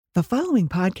The following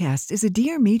podcast is a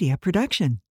Dear Media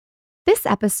production. This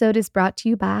episode is brought to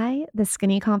you by The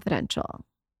Skinny Confidential.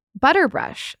 Butter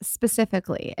brush,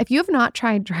 specifically. If you have not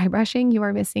tried dry brushing, you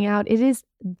are missing out. It is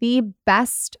the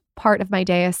best part of my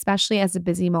day, especially as a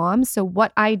busy mom. So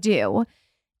what I do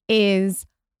is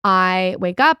I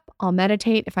wake up, I'll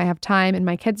meditate if I have time and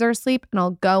my kids are asleep, and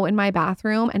I'll go in my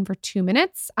bathroom, and for 2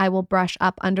 minutes, I will brush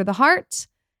up under the heart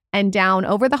and down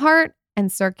over the heart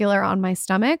and circular on my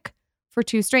stomach for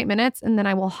 2 straight minutes, and then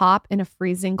I will hop in a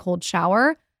freezing cold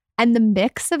shower. And the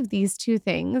mix of these two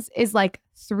things is like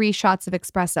 3 shots of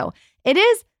espresso. It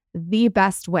is the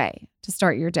best way to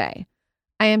start your day.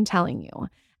 I am telling you.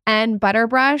 And butter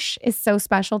brush is so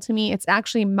special to me. It's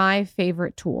actually my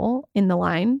favorite tool in the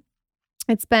line.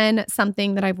 It's been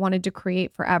something that I've wanted to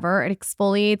create forever. It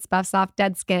exfoliates, buffs off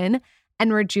dead skin,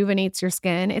 and rejuvenates your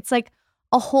skin. It's like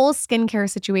a whole skincare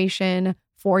situation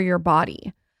for your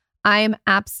body. I'm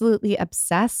absolutely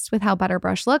obsessed with how butter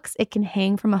brush looks. It can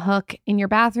hang from a hook in your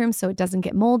bathroom so it doesn't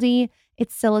get moldy.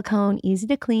 It's silicone, easy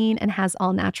to clean, and has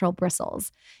all natural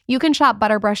bristles. You can shop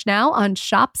butter brush now on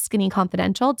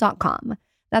shopskinnyconfidential.com.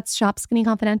 That's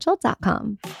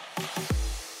shopskinnyconfidential.com.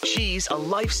 She's a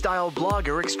lifestyle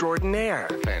blogger extraordinaire.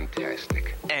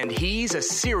 Fantastic. And he's a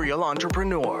serial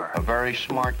entrepreneur. A very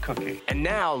smart cookie. And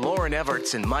now Lauren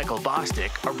Everts and Michael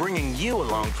Bosstick are bringing you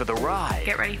along for the ride.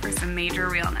 Get ready for some major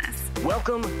realness.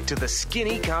 Welcome to The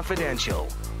Skinny Confidential.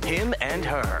 Him and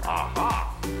her.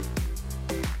 Aha!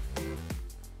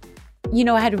 You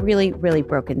know, I had really, really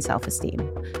broken self-esteem.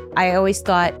 I always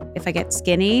thought if I get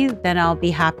skinny, then I'll be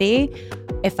happy.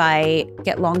 If I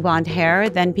get long blonde hair,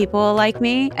 then people will like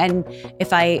me. And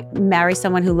if I marry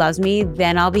someone who loves me,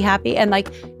 then I'll be happy. And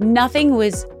like nothing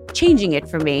was changing it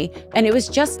for me. And it was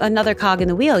just another cog in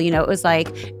the wheel. You know, it was like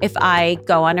if I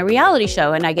go on a reality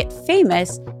show and I get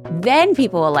famous, then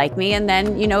people will like me. And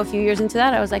then, you know, a few years into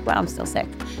that, I was like, well, I'm still sick.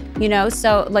 You know,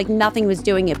 so like nothing was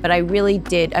doing it. But I really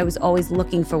did. I was always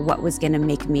looking for what was going to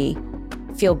make me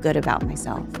feel good about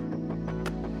myself.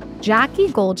 Jackie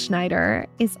Goldschneider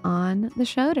is on the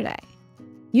show today.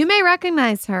 You may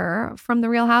recognize her from The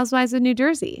Real Housewives of New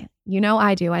Jersey. You know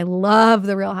I do. I love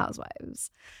The Real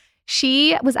Housewives.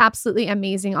 She was absolutely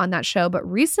amazing on that show, but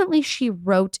recently she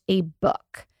wrote a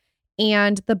book.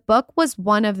 And the book was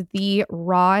one of the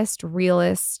rawest,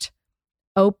 realest,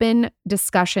 open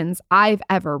discussions I've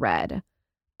ever read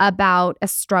about a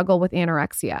struggle with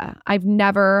anorexia. I've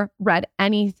never read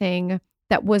anything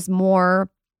that was more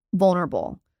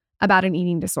vulnerable about an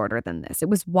eating disorder than this. It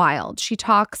was wild. She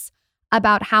talks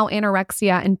about how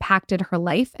anorexia impacted her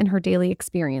life and her daily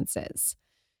experiences.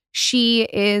 She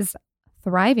is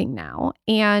thriving now,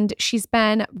 and she's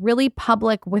been really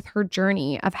public with her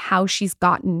journey of how she's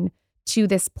gotten to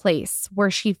this place where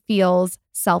she feels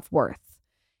self-worth.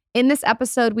 In this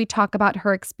episode, we talk about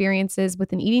her experiences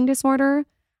with an eating disorder,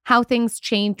 how things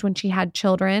changed when she had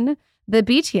children, the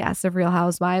BTS of Real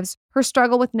Housewives, her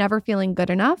struggle with never feeling good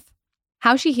enough,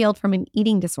 how she healed from an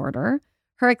eating disorder,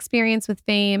 her experience with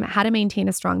fame, how to maintain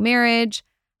a strong marriage,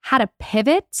 how to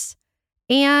pivot,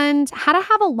 and how to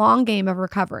have a long game of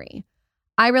recovery.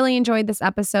 I really enjoyed this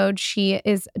episode. She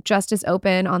is just as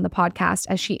open on the podcast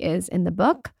as she is in the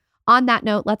book. On that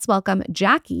note, let's welcome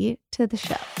Jackie to the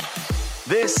show.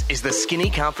 This is The Skinny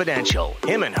Confidential.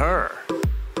 Him and her.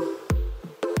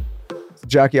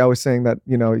 Jackie, I was saying that,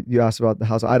 you know, you asked about the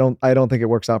house. I don't think it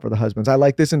works out for the husbands. I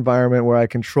like this environment where I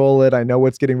control it. I know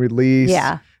what's getting released.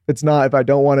 Yeah. If I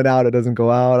don't want it out, it doesn't go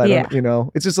out. I don't, you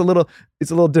know, it's just a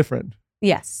little different.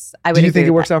 Yes. I would. Do you think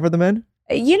it works out for the men?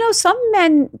 You know, some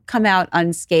men come out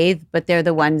unscathed, but they're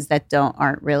the ones that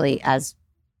aren't really as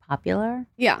popular.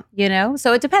 Yeah. You know,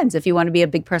 so it depends. If you want to be a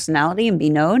big personality and be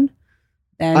known,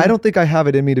 then I don't think I have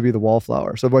it in me to be the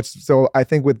wallflower. So I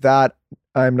think with that,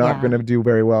 I'm not going to do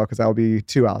very well because I'll be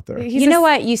too out there. You know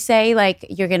what? You say like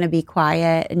you're going to be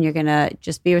quiet and you're going to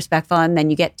just be respectful, and then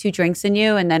you get 2 drinks in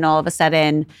you, and then all of a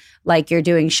sudden like you're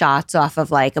doing shots off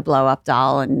of like a blow up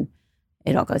doll and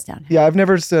it all goes down. Yeah, I've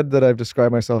never said that I've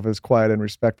described myself as quiet and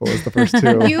respectful as the first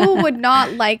 2. You would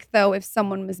not like, though, if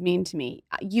someone was mean to me.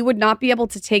 You would not be able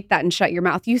to take that and shut your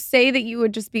mouth. You say that you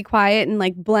would just be quiet and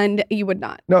like blend. You would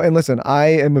not. No, and listen, I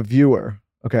am a viewer.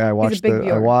 Okay, I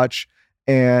watch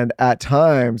and at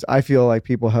times I feel like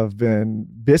people have been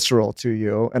visceral to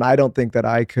you, and I don't think that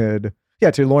I could. Yeah,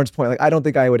 to Lauren's point, like I don't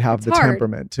think I would have the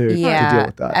temperament to deal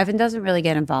with that. Evan doesn't really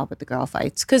get involved with the girl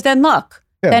fights because then look.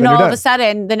 Yeah, then all of a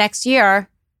sudden, the next year,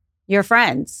 you're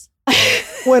friends.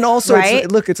 When also, right?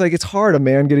 it's hard. A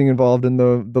man getting involved in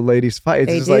the ladies' fight.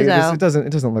 It's They just do, like though.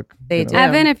 it doesn't look. They do.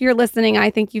 Evan, if you're listening,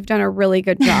 I think you've done a really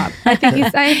good job. I think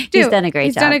he's done a great job.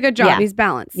 He's done a good job. Yeah. He's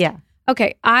balanced. Yeah.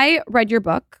 Okay, I read your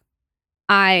book.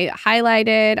 I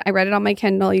highlighted, I read it on my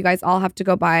Kindle. You guys all have to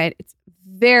go buy it. It's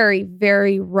very,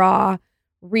 very raw,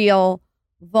 real,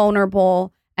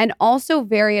 vulnerable, and also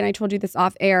very, and I told you this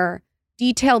off air,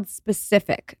 detailed,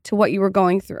 specific to what you were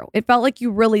going through. It felt like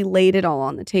you really laid it all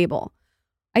on the table.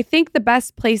 I think the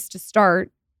best place to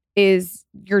start is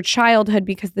your childhood,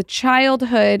 because the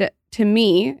childhood, to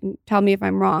me, and tell me if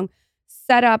I'm wrong,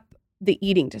 set up the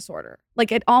eating disorder.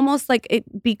 Like it almost like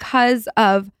it, because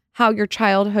of how your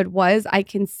childhood was, I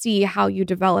can see how you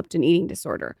developed an eating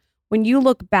disorder. When you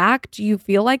look back, do you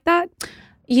feel like that?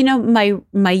 You know,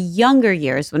 my younger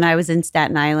years, when I was in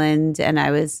Staten Island and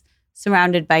I was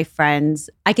surrounded by friends,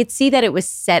 I could see that it was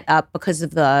set up because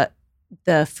of the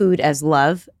food as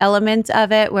love element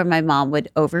of it, where my mom would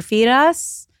overfeed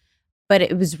us. But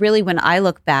it was really, when I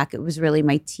look back, it was really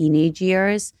my teenage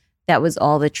years. That was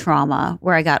all the trauma,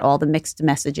 where I got all the mixed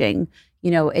messaging.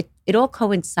 You know, it all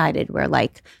coincided where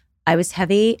like I was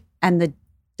heavy and the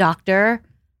doctor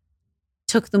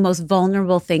took the most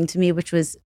vulnerable thing to me, which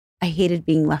was I hated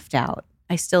being left out.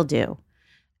 I still do.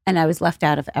 And I was left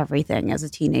out of everything as a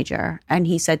teenager. And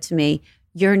he said to me,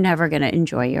 you're never going to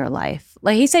enjoy your life.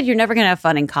 Like he said, you're never going to have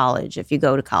fun in college if you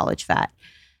go to college fat.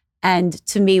 And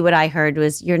to me, what I heard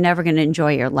was, you're never going to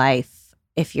enjoy your life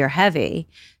if you're heavy.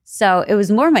 So it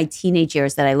was more my teenage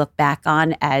years that I look back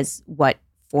on as what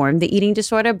formed the eating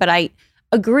disorder. But I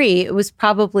agree, it was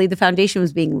probably the foundation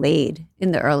was being laid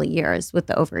in the early years with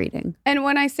the overeating. And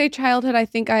when I say childhood, I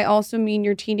think I also mean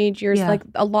your teenage years, like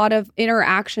a lot of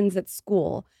interactions at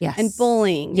school and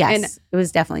bullying. Yes, and it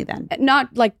was definitely then.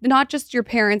 Not just your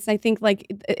parents. I think like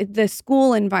the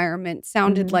school environment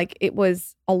sounded like it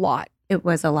was a lot. It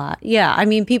was a lot. Yeah. I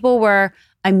mean,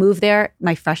 I moved there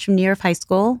my freshman year of high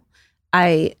school.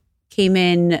 I came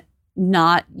in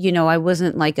I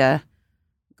wasn't like a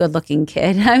good looking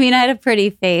kid. I mean, I had a pretty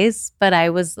face, but I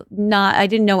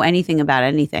didn't know anything about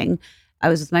anything. I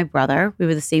was with my brother. We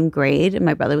were the same grade, and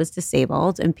my brother was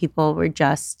disabled, and people were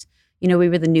just, we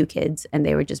were the new kids, and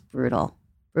they were just brutal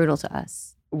to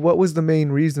us. What was the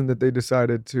main reason that they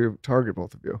decided to target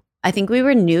both of you? I think we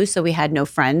were new, so we had no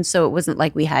friends. So it wasn't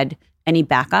like we had any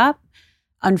backup.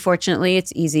 Unfortunately,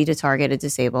 it's easy to target a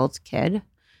disabled kid.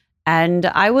 And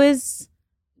I was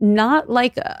not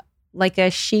like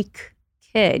a chic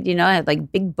kid, I had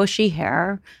like big bushy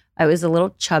hair. I was a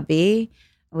little chubby.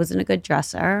 I wasn't a good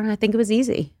dresser. I think it was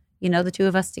easy. The two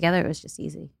of us together, it was just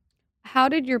easy. How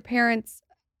did your parents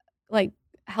like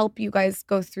help you guys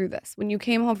go through this? When you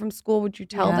came home from school, would you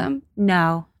tell them?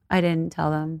 No, I didn't tell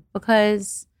them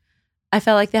because I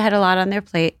felt like they had a lot on their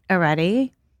plate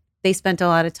already. They spent a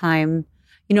lot of time.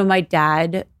 My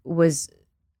dad was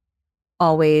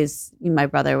always, my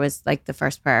brother was like the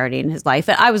first priority in his life.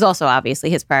 And I was also obviously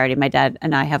his priority. My dad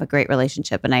and I have a great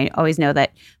relationship. And I always know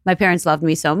that my parents loved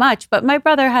me so much. But my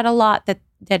brother had a lot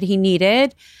that he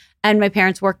needed. And my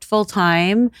parents worked full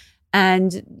time.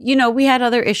 And, we had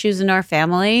other issues in our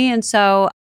family. And so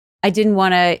I didn't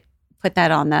want to put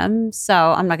that on them. So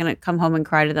I'm not going to come home and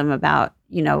cry to them about,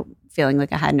 feeling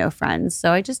like I had no friends.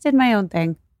 So I just did my own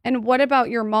thing. And what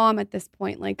about your mom at this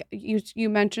point? Like you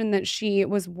mentioned that she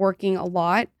was working a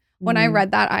lot. When I read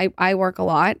that, I work a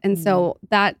lot. And so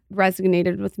that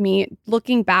resonated with me.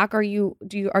 Looking back, are you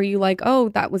like, oh,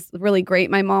 that was really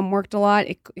great. My mom worked a lot.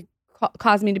 It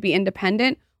caused me to be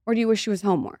independent. Or do you wish she was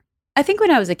home more? I think when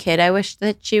I was a kid, I wished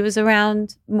that she was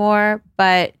around more.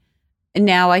 But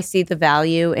now I see the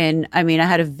value in, I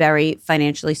had a very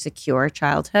financially secure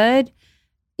childhood.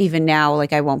 Even now,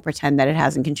 like I won't pretend that it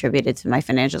hasn't contributed to my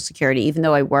financial security. Even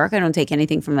though I work, I don't take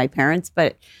anything from my parents.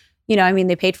 But,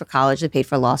 they paid for college, they paid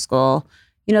for law school.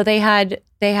 They had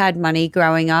money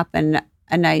growing up, and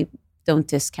I don't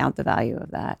discount the value of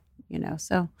that.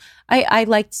 So I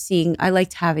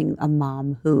liked having a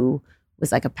mom who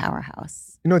was like a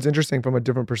powerhouse. It's interesting from a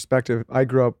different perspective. I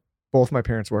grew up, both my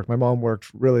parents worked. My mom worked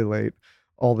really late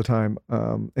all the time,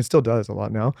 and still does a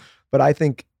lot now. But I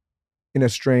think, in a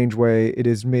strange way, it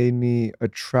has made me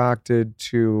attracted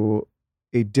to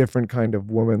a different kind of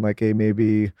woman, like a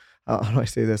maybe, how do I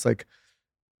say this? Like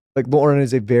Lauren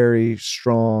is a very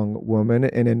strong woman.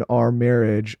 And in our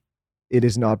marriage, it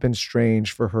has not been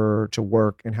strange for her to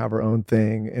work and have her own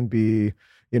thing and be,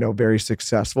 very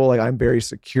successful. Like I'm very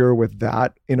secure with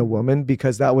that in a woman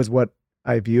because that was what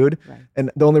I viewed. Right.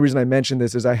 And the only reason I mention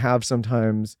this is I have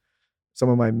sometimes some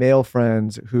of my male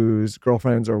friends whose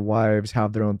girlfriends or wives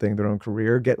have their own thing, their own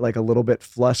career, get like a little bit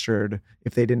flustered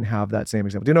if they didn't have that same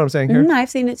example. Do you know what I'm saying here? I've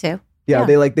seen it too. Yeah.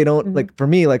 They don't like, for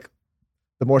me, like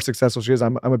the more successful she is,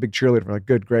 I'm a big cheerleader for like,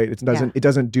 good, great. It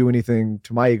doesn't do anything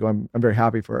to my ego. I'm very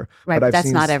happy for her. Right. But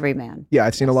that's not every man. Yeah.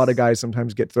 I've seen a lot of guys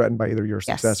sometimes get threatened by either your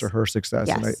success or her success.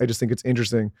 And I just think it's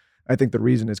interesting I think the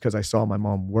reason is because I saw my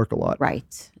mom work a lot.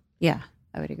 Right. Yeah,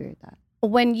 I would agree with that.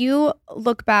 When you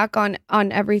look back on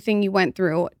everything you went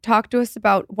through, talk to us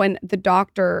about when the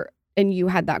doctor and you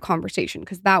had that conversation,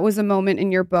 because that was a moment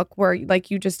in your book where,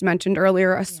 like you just mentioned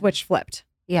earlier, a switch flipped.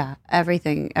 Yeah,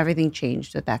 everything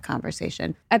changed with that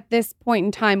conversation. At this point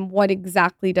in time, what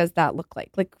exactly does that look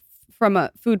like? Like from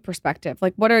a food perspective,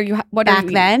 like what are you back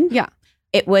then? Yeah,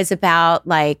 it was about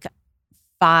like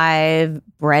 5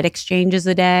 bread exchanges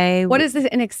a day. What does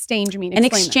an exchange mean? An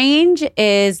exchange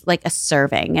is like a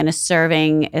serving, and a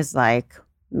serving is like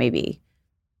maybe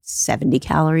 70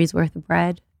 calories worth of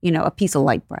bread, a piece of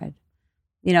light bread.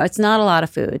 It's not a lot of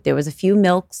food. There was a few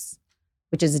milks,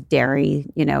 which is a dairy,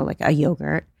 like a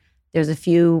yogurt. There's a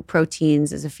few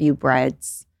proteins, there's a few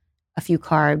breads, a few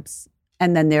carbs,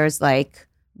 and then there's like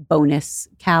bonus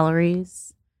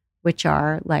calories, which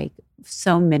are like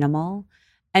so minimal.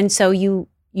 And so you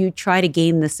try to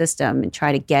game the system and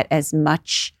try to get as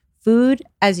much food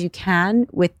as you can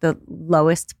with the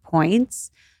lowest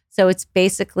points. So it's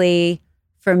basically,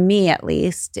 for me at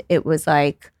least, it was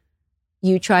like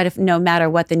you try to, no matter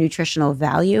what the nutritional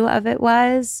value of it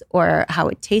was or how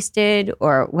it tasted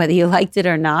or whether you liked it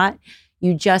or not,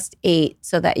 you just ate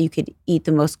so that you could eat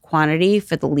the most quantity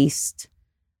for the least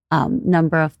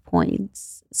number of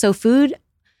points. So food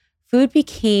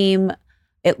became...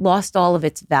 It lost all of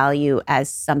its value as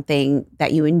something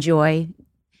that you enjoy.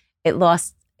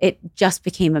 It just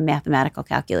became a mathematical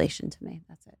calculation to me.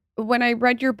 That's it. When I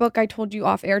read your book, I told you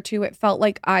off air too, it felt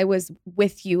like I was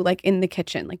with you, like in the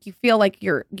kitchen. Like you feel like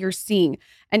you're seeing.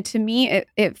 And to me,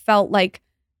 it felt like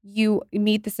you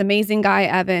meet this amazing guy,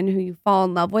 Evan, who you fall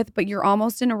in love with, but you're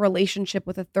almost in a relationship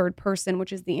with a third person,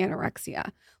 which is the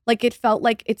anorexia. Like it felt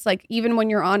like it's like even when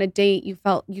you're on a date,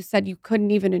 you said you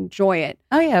couldn't even enjoy it.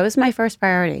 Oh yeah, it was my first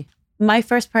priority. My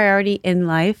first priority in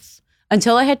life,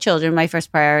 until I had children, my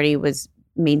first priority was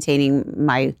maintaining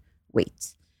my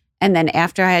weight. And then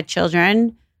after I had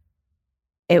children,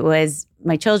 it was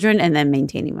my children and then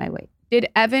maintaining my weight. Did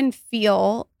Evan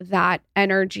feel that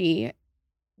energy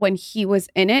when he was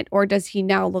in it, or does he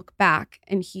now look back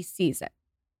and he sees it?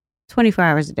 24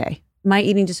 hours a day. My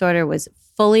eating disorder was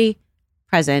fully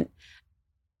present.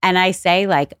 And I say,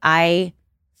 like, I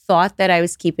thought that I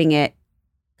was keeping it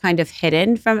kind of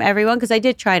hidden from everyone because I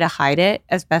did try to hide it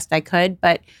as best I could,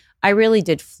 but I really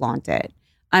did flaunt it.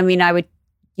 I mean, I would,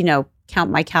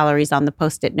 count my calories on the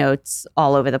Post-it notes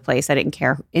all over the place. I didn't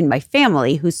care in my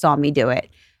family who saw me do it.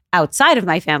 Outside of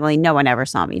my family, no one ever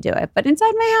saw me do it. But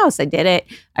inside my house, I did it.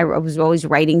 I was always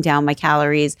writing down my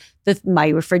calories. My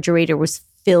refrigerator was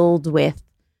filled with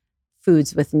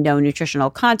foods with no nutritional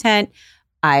content.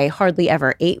 I hardly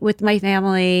ever ate with my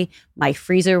family. My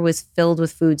freezer was filled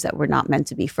with foods that were not meant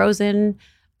to be frozen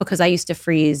because I used to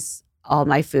freeze all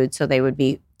my food so they would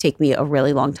take me a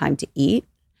really long time to eat.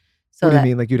 So what do you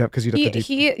mean? Like you'd have to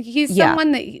he's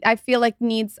someone that I feel like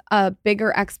needs a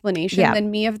bigger explanation than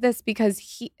me of this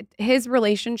because his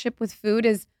relationship with food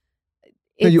is.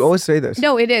 No, you always say this.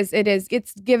 No, it is.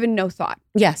 It's given no thought.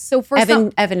 Yes. So for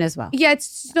Evan as well. Yeah,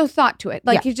 it's just no thought to it.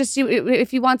 Like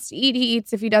if he wants to eat, he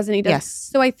eats. If he doesn't, he doesn't. Yes.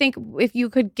 So I think if you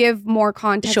could give more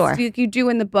context, like you do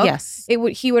in the book,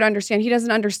 he would understand. He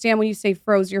doesn't understand when you say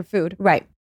froze your food. Right.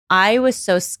 I was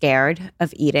so scared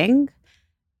of eating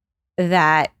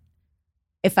that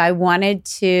if I wanted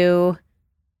to,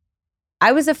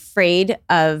 I was afraid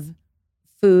of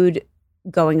food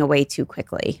going away too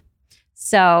quickly.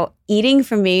 So eating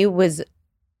for me was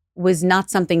not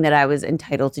something that I was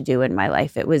entitled to do in my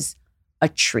life. It was a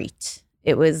treat.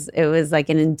 It was like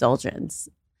an indulgence.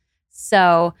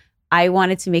 So I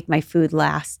wanted to make my food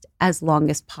last as long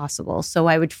as possible. So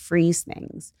I would freeze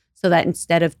things so that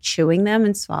instead of chewing them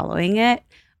and swallowing it,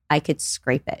 I could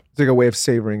scrape it. It's like a way of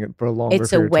savoring it for a longer period of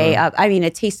time. It's a way of, I mean,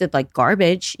 it tasted like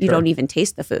garbage. You don't even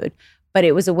taste the food. But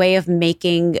it was a way of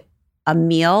making a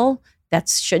meal that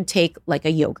should take like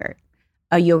a yogurt.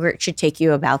 A yogurt should take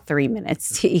you about 3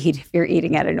 minutes to eat if you're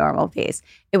eating at a normal pace.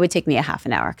 It would take me a half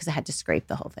an hour because I had to scrape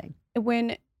the whole thing.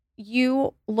 When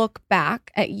you look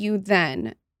back at you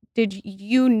then, did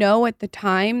you know at the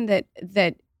time that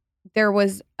there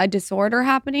was a disorder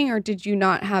happening, or did you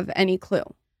not have any clue?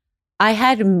 I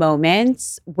had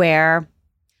moments where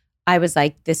I was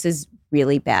like, this is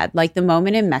really bad. Like the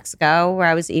moment in Mexico where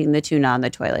I was eating the tuna on the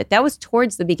toilet. That was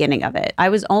towards the beginning of it. I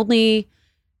was only,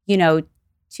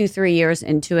 2-3 years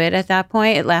into it at that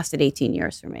point. It lasted 18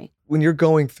 years for me. When you're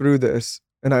going through this,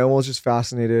 and I'm always just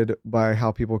fascinated by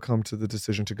how people come to the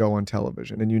decision to go on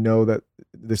television, and you know that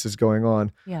this is going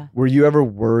on. Yeah. Were you ever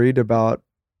worried about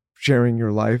sharing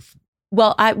your life?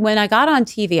 Well, when I got on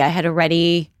TV, I had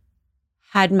already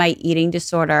had my eating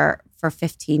disorder for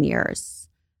 15 years.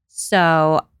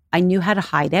 So I knew how to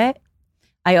hide it.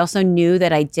 I also knew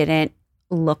that I didn't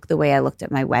look the way I looked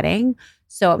at my wedding.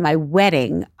 So at my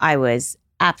wedding, I was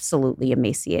absolutely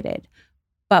emaciated.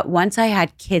 But once I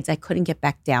had kids, I couldn't get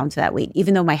back down to that weight,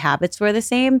 even though my habits were the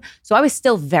same. So I was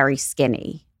still very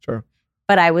skinny. Sure.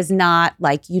 But I was not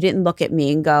like, you didn't look at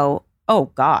me and go, oh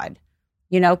God,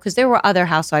 because there were other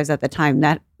housewives at the time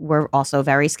that were also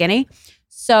very skinny.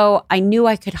 So I knew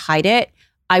I could hide it.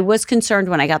 I was concerned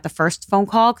when I got the first phone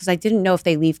call because I didn't know if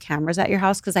they leave cameras at your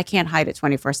house because I can't hide it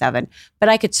 24/7. But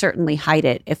I could certainly hide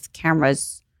it if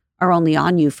cameras are only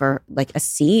on you for like a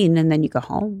scene and then you go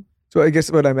home. So I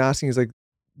guess what I'm asking is like,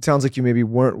 it sounds like you maybe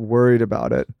weren't worried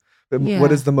about it. But Yeah.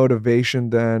 What is the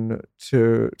motivation then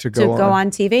to go on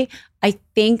TV? I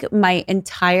think my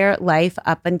entire life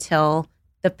up until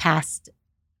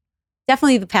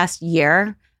definitely the past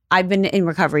year, I've been in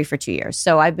recovery for 2 years.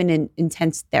 So I've been in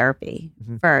intense therapy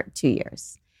for 2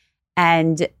 years.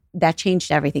 And that changed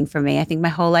everything for me. I think my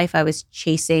whole life I was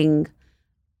chasing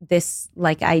this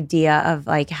like idea of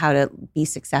like how to be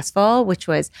successful, which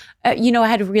was, I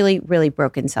had really, really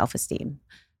broken self-esteem.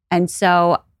 And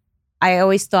so I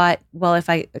always thought, well, if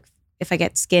I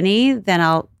get skinny, then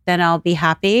I'll be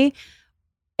happy.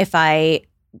 If I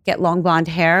get long blonde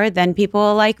hair, then people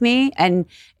will like me. And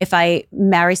if I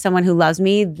marry someone who loves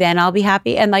me, then I'll be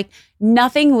happy. And like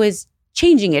nothing was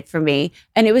changing it for me.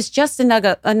 And it was just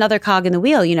another cog in the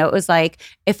wheel. It was like,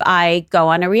 if I go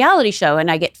on a reality show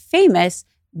and I get famous,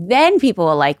 then people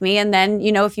will like me. And then,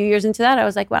 a few years into that, I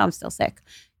was like, well, I'm still sick.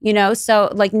 So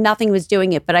like nothing was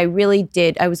doing it, but I really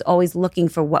did. I was always looking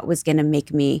for what was going to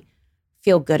make me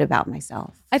feel good about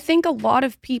myself. I think a lot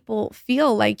of people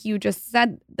feel like you just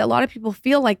said, a lot of people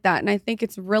feel like that. And I think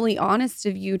it's really honest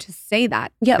of you to say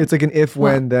that. Yeah. It's like an if,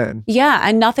 when, then. Yeah.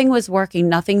 And nothing was working.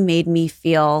 Nothing made me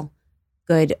feel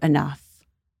good enough.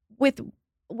 With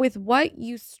what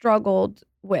you struggled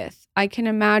with, I can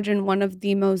imagine one of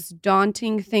the most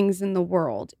daunting things in the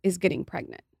world is getting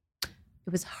pregnant.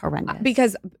 It was horrendous.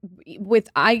 Because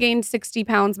I gained 60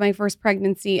 pounds my first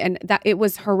pregnancy, and that it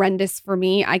was horrendous for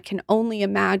me. I can only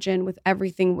imagine with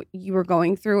everything you were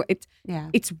going through. It's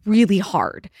really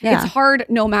hard. Yeah. It's hard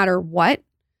no matter what.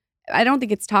 I don't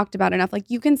think it's talked about enough. Like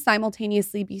you can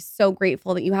simultaneously be so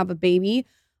grateful that you have a baby,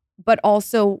 but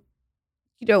also,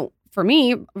 for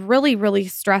me, really, really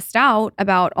stressed out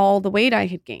about all the weight I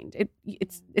had gained.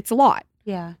 It's a lot.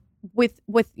 Yeah. With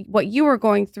what you were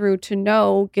going through, to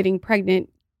know getting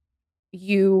pregnant,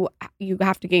 you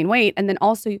have to gain weight, and then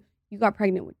also you got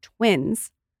pregnant with twins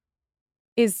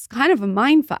is kind of a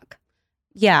mind fuck.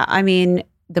 Yeah, I mean,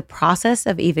 the process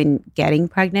of even getting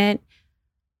pregnant,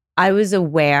 I was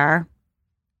aware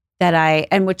that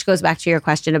and which goes back to your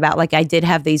question about like I did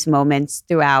have these moments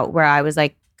throughout where I was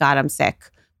like, God, I'm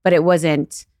sick, but it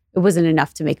wasn't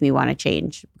enough to make me want to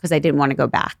change because I didn't want to go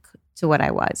back to what I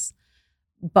was.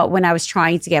 But when I was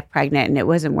trying to get pregnant and it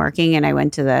wasn't working and I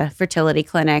went to the fertility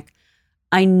clinic,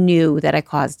 I knew that I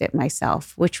caused it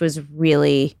myself, which was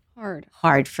really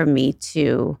hard for me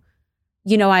to,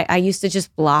 I used to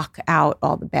just block out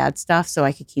all the bad stuff so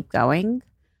I could keep going.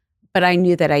 But I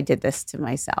knew that I did this to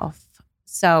myself.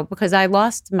 So because I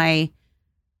stopped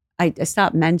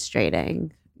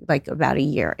menstruating like about a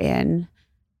year in.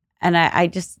 And I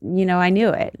just, I knew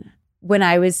it. When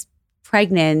I was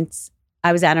pregnant,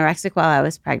 I was anorexic while I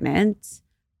was pregnant,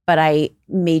 but I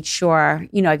made sure,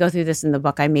 I go through this in the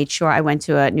book. I made sure I went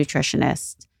to a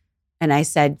nutritionist and I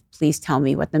said, please tell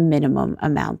me what the minimum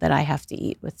amount that I have to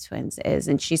eat with twins is.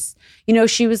 And she's,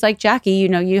 she was like, Jackie,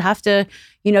 you have to,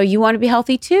 you want to be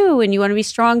healthy too. And you want to be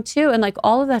strong too. And like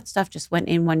all of that stuff just went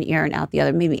in one ear and out the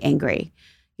other, made me angry.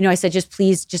 I said,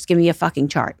 please give me a fucking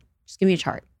chart. Just give me a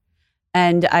chart.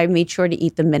 And I made sure to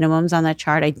eat the minimums on that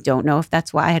chart. I don't know if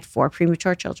that's why I had 4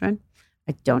 premature children.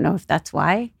 I don't know if that's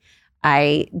why.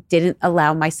 I didn't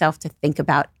allow myself to think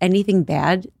about anything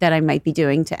bad that I might be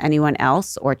doing to anyone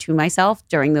else or to myself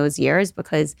during those years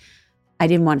because I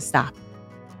didn't want to stop.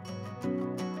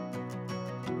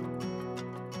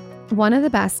 One of the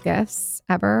best gifts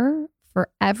ever for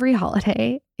every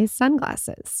holiday is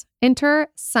sunglasses. Enter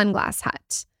Sunglass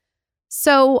Hut.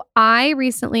 So I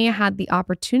recently had the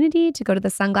opportunity to go to the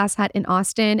Sunglass Hut in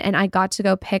Austin, and I got to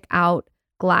go pick out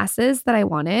glasses that I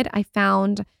wanted. I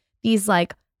found these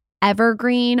like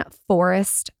evergreen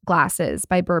forest glasses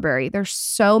by Burberry. They're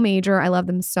so major. I love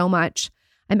them so much.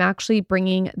 I'm actually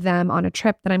bringing them on a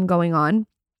trip that I'm going on.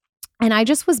 And I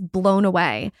just was blown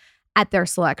away at their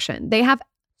selection. They have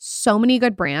so many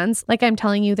good brands. Like I'm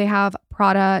telling you, they have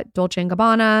Prada, Dolce &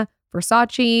 Gabbana,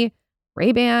 Versace,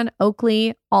 Ray-Ban,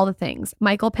 Oakley, all the things.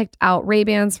 Michael picked out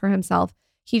Ray-Bans for himself.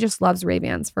 He just loves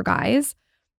Ray-Bans for guys.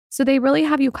 So they really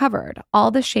have you covered.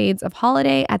 All the shades of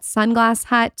holiday at Sunglass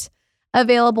Hut,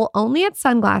 available only at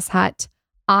Sunglass Hut.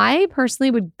 I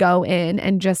personally would go in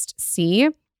and just see.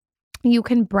 You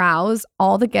can browse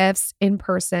all the gifts in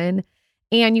person,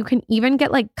 and you can even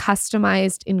get like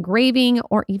customized engraving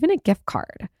or even a gift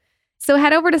card. So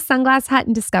head over to Sunglass Hut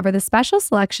and discover the special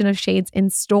selection of shades in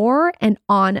store and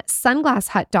on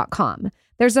sunglasshut.com.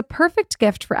 There's a perfect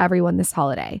gift for everyone this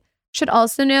holiday. Should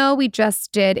also know we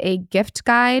just did a gift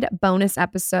guide bonus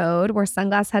episode where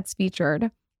Sunglass Hut's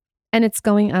featured, and it's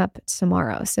going up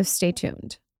tomorrow, so stay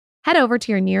tuned. Head over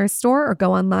to your nearest store or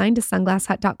go online to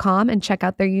sunglasshut.com and check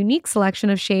out their unique selection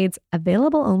of shades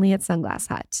available only at Sunglass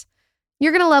Hut.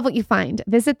 You're going to love what you find.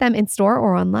 Visit them in store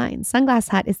or online. Sunglass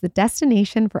Hut is the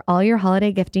destination for all your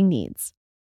holiday gifting needs.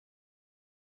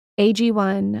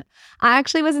 AG1. I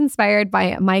actually was inspired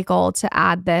by Michael to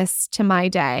add this to my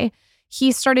day.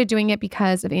 He started doing it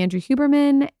because of Andrew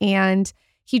Huberman, and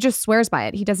he just swears by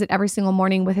it. He does it every single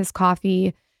morning with his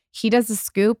coffee. He does a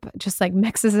scoop, just like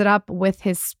mixes it up with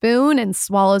his spoon and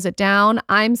swallows it down.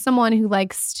 I'm someone who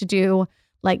likes to do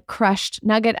like crushed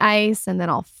nugget ice, and then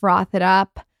I'll froth it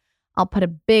up. I'll put a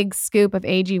big scoop of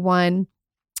AG1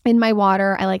 in my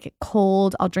water. I like it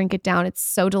cold. I'll drink it down. It's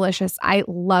so delicious. I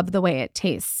love the way it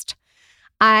tastes.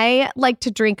 I like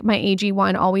to drink my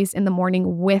AG1 always in the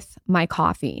morning with my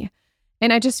coffee.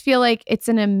 And I just feel like it's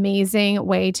an amazing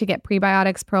way to get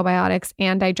prebiotics, probiotics,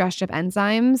 and digestive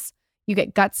enzymes. You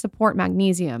get gut support,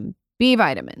 magnesium, B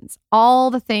vitamins,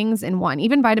 all the things in one,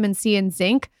 even vitamin C and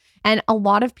zinc. And a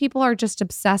lot of people are just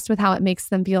obsessed with how it makes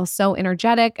them feel so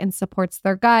energetic and supports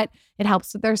their gut. It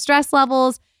helps with their stress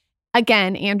levels.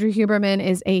 Again, Andrew Huberman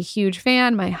is a huge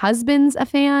fan. My husband's a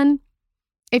fan.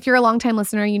 If you're a longtime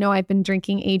listener, you know I've been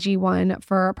drinking AG1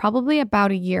 for probably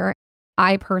about a year.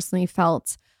 I personally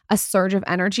felt a surge of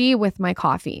energy with my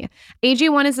coffee.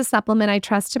 AG1 is a supplement I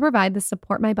trust to provide the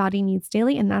support my body needs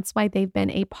daily, and that's why they've been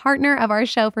a partner of our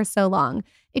show for so long.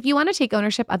 If you want to take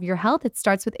ownership of your health, it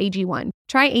starts with AG1.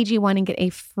 Try AG1 and get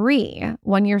a free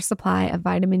 1-year supply of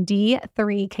vitamin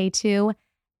D3, K2,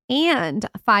 and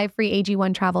 5 free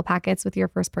AG1 travel packets with your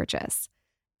first purchase.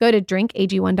 Go to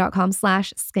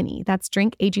drinkag1.com/skinny. That's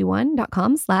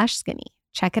drinkag1.com/skinny.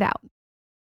 Check it out.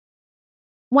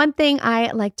 One thing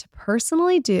I like to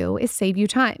personally do is save you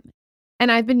time. And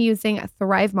I've been using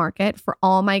Thrive Market for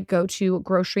all my go-to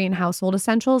grocery and household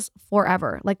essentials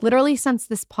forever, like literally since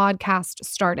this podcast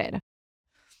started.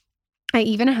 I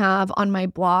even have on my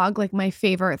blog like my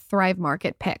favorite Thrive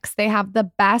Market picks. They have the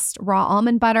best raw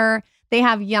almond butter. They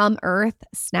have Yum Earth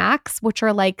snacks, which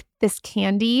are like this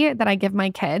candy that I give my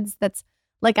kids that's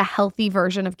like a healthy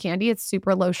version of candy. It's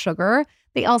super low sugar.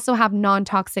 They also have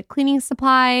non-toxic cleaning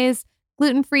supplies,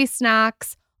 gluten-free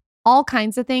snacks, all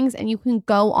kinds of things. And you can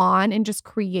go on and just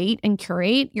create and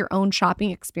curate your own shopping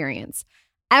experience.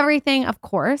 Everything, of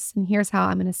course, and here's how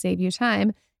I'm going to save you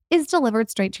time, is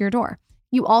delivered straight to your door.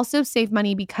 You also save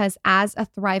money because as a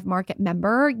Thrive Market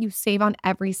member, you save on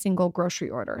every single grocery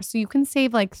order. So you can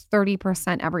save like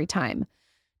 30% every time.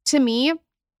 To me,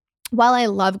 while I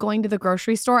love going to the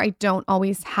grocery store, I don't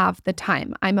always have the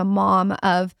time. I'm a mom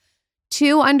of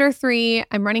 2 under 3.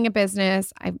 I'm running a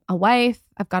business. I'm a wife.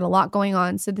 I've got a lot going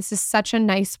on. So this is such a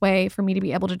nice way for me to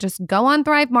be able to just go on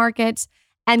Thrive Market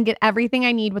and get everything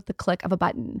I need with the click of a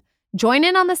button. Join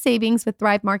in on the savings with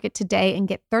Thrive Market today and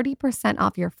get 30%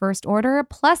 off your first order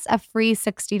plus a free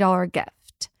 $60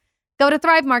 gift. Go to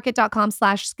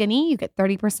thrivemarket.com/skinny. You get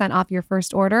 30% off your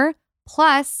first order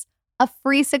plus a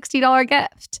free $60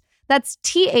 gift. That's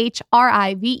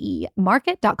THRIVE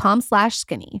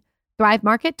market.com/skinny.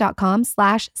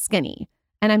 thrivemarket.com/skinny.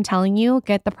 And I'm telling you,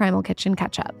 get the Primal Kitchen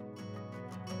ketchup.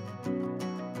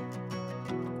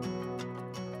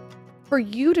 For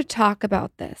you to talk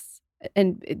about this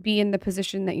and be in the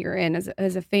position that you're in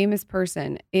as a famous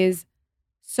person is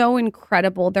so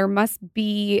incredible. There must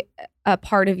be a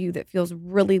part of you that feels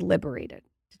really liberated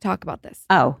to talk about this.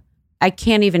 Oh, I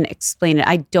can't even explain it.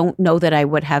 I don't know that I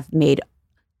would have made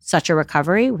such a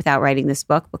recovery without writing this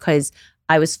book, because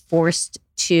I was forced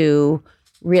to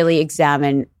really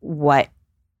examine what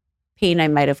pain I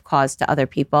might have caused to other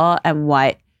people, and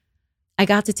what I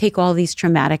got to take all these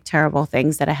traumatic, terrible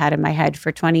things that I had in my head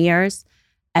for 20 years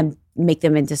and make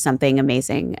them into something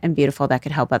amazing and beautiful that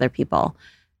could help other people.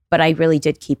 But I really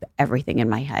did keep everything in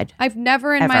my head. I've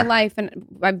never in my life, and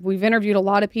we've interviewed a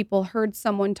lot of people, heard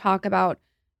someone talk about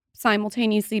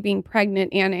simultaneously being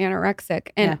pregnant and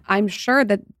anorexic. And I'm sure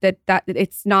that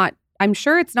it's not, I'm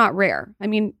sure it's not rare. I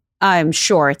mean, I'm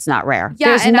sure it's not rare. Yeah,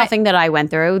 There's nothing that I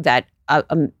went through that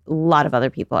a lot of other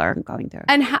people are going through.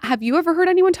 And have you ever heard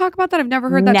anyone talk about that? I've never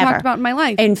heard that talked about in my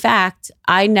life. In fact,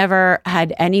 I never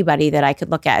had anybody that I could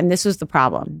look at, and this was the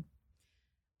problem.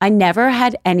 I never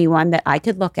had anyone that I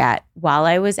could look at while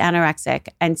I was anorexic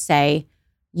and say,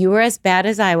 you were as bad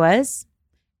as I was,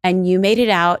 and you made it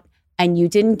out, and you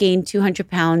didn't gain 200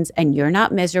 pounds, and you're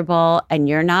not miserable, and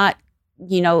you're not,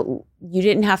 you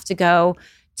didn't have to go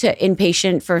to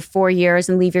inpatient for 4 years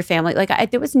and leave your family.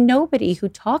 Like there was nobody who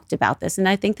talked about this. And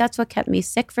I think that's what kept me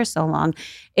sick for so long,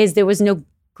 is there was no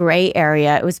gray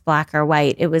area. It was black or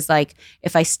white. It was like,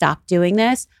 if I stop doing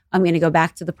this, I'm going to go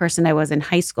back to the person I was in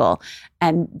high school.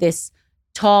 And this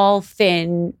tall,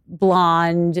 thin,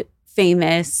 blonde,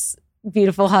 famous,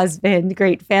 beautiful husband,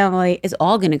 great family is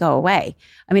all going to go away.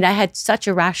 I mean, I had such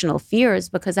irrational fears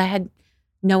because I had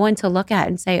no one to look at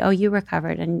and say, oh, you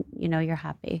recovered and, you're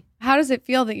happy. How does it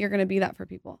feel that you're going to be that for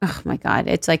people? Oh my God.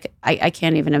 It's like, I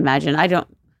can't even imagine.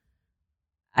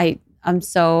 I'm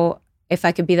so, if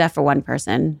I could be that for one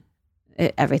person,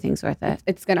 everything's worth it.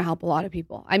 It's going to help a lot of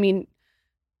people. I mean,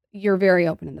 you're very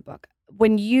open in the book.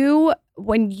 When you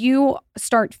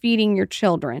start feeding your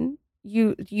children,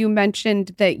 you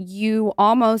mentioned that you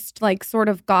almost like sort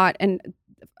of got, and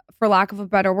for lack of a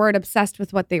better word, obsessed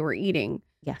with what they were eating.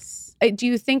 Yes. Do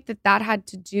you think that had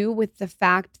to do with the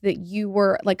fact that you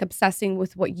were like obsessing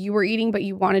with what you were eating, but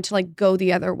you wanted to like go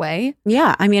the other way?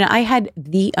 Yeah. I mean, I had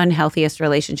the unhealthiest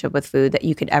relationship with food that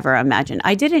you could ever imagine.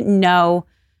 I didn't know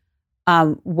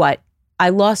I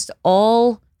lost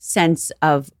all sense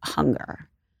of hunger.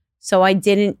 So I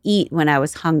didn't eat when I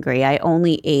was hungry. I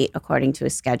only ate according to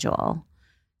a schedule.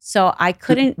 So I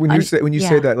couldn't. When you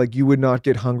say that, like you would not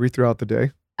get hungry throughout the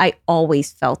day? I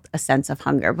always felt a sense of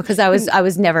hunger because I was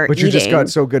never eating. But you just got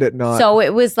so good at not. So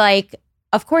it was like,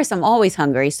 of course, I'm always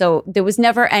hungry. So there was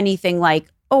never anything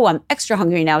like, oh, I'm extra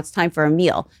hungry now. It's time for a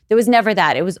meal. There was never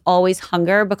that. It was always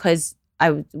hunger because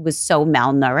I was so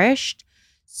malnourished.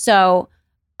 So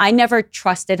I never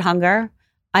trusted hunger.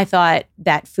 I thought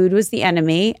that food was the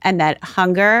enemy and that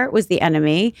hunger was the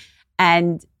enemy.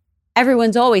 And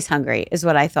everyone's always hungry is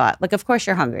what I thought. Like, of course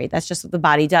you're hungry. That's just what the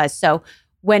body does. So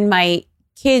when my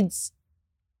kids,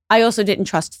 I also didn't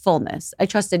trust fullness. I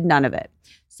trusted none of it.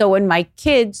 So when my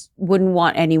kids wouldn't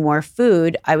want any more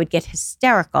food, I would get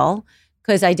hysterical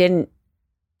because I didn't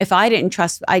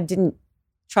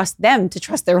trust them to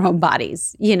trust their own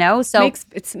bodies, So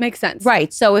it makes sense.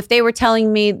 Right. So if they were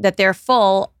telling me that they're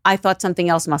full, I thought something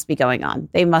else must be going on.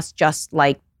 They must just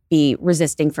like be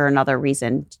resisting for another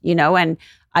reason, and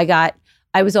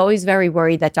I was always very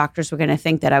worried that doctors were going to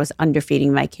think that I was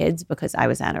underfeeding my kids because I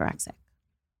was anorexic.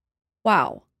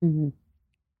 Wow. Mm-hmm.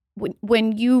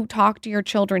 When you talk to your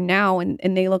children now and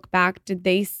they look back, did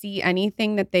they see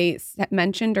anything that they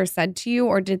mentioned or said to you,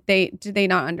 or did they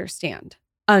not understand?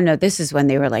 Oh, no, this is when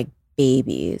they were like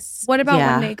babies. What about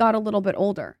when they got a little bit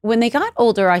older? When they got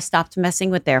older, I stopped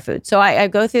messing with their food. So I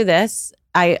go through this.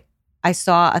 I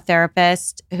saw a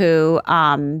therapist who,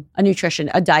 a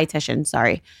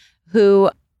dietitian,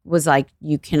 who was like,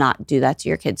 you cannot do that to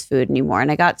your kids' food anymore.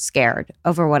 And I got scared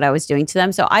over what I was doing to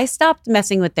them. So I stopped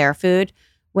messing with their food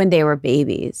when they were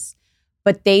babies.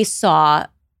 But they saw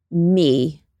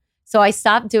me. So I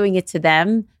stopped doing it to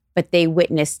them, but they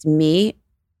witnessed me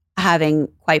having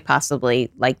quite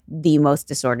possibly like the most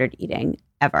disordered eating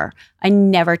ever. I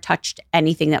never touched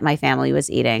anything that my family was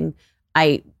eating.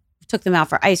 I took them out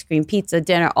for ice cream, pizza,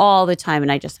 dinner all the time,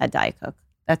 and I just had Diet Coke.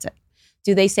 That's it.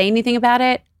 Do they say anything about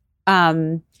it?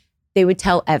 They would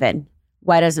tell Evan,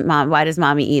 why does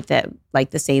mommy eat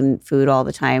the same food all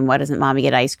the time? Why doesn't mommy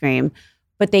get ice cream?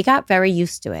 But they got very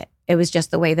used to it. It was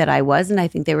just the way that I was, and I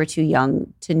think they were too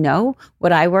young to know.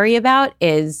 What I worry about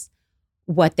is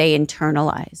what they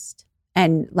internalized.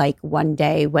 And like one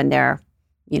day when they're,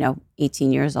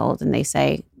 18 years old and they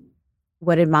say,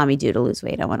 what did mommy do to lose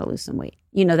weight? I want to lose some weight.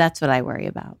 That's what I worry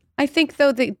about. I think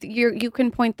though that you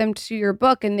can point them to your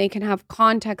book and they can have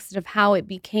context of how it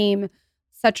became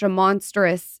such a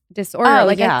monstrous disorder.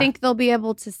 I think they'll be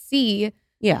able to see,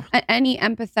 any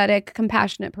empathetic,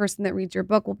 compassionate person that reads your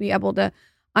book will be able to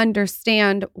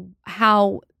understand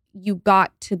how you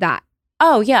got to that.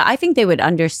 Oh, yeah. I think they would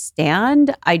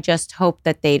understand. I just hope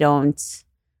that they don't,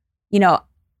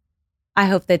 I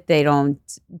hope that they don't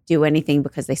do anything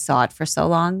because they saw it for so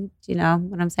long. Do you know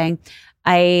what I'm saying?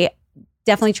 I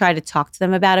definitely try to talk to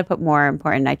them about it, but more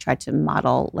important, I try to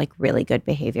model like really good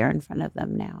behavior in front of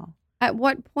them now. At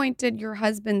what point did your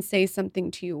husband say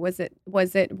something to you? Was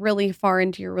it really far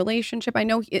into your relationship? I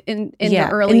know in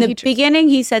the beginning,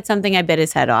 he said something. I bit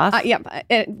his head off. About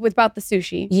the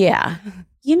sushi. Yeah.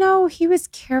 He was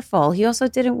careful. He also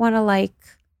didn't want to like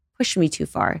push me too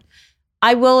far.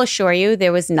 I will assure you,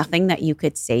 there was nothing that you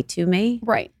could say to me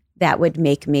Right. that would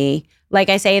make me, like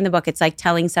I say in the book, it's like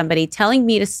telling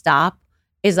me to stop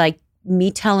is like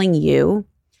me telling you,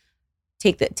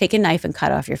 take a knife and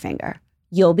cut off your finger.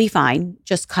 You'll be fine.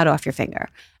 Just cut off your finger.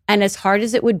 And as hard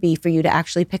as it would be for you to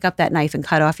actually pick up that knife and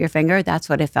cut off your finger, that's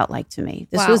what it felt like to me.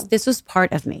 This was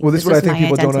part of me. Well, this is what I think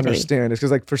people identity. don't understand. Is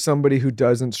because like for somebody who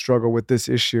doesn't struggle with this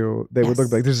issue, they would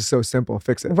look like, this is so simple,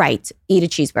 fix it. Right. Eat a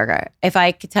cheeseburger. If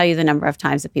I could tell you the number of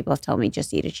times that people have told me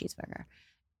just eat a cheeseburger.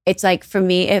 It's like, for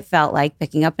me, it felt like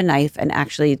picking up a knife and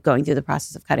actually going through the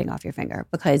process of cutting off your finger,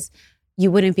 because you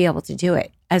wouldn't be able to do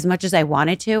it. As much as I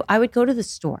wanted to, I would go to the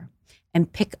store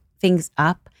and pick things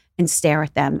up and stare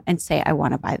at them and say, I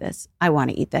want to buy this. I want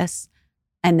to eat this.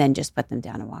 And then just put them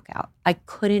down and walk out. I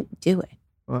couldn't do it.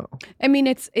 Wow. I mean,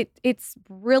 it's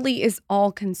really is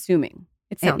all consuming.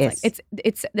 It sounds like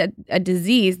it's a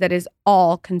disease that is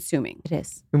all consuming. It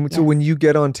is. And so when you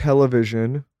get on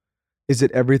television, is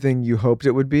it everything you hoped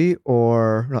it would be,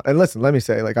 or not? And listen, let me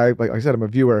say, like I said, I'm a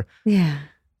viewer. Yeah.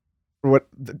 What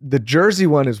the Jersey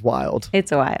one is wild.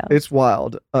 It's wild. It's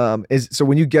wild. So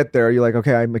when you get there, you're like,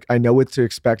 okay, I know what to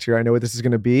expect here. I know what this is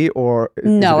going to be. Or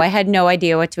no, I had no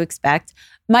idea what to expect.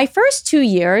 My first 2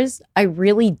 years, I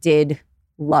really did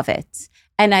love it,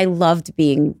 and I loved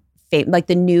being like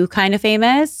the new kind of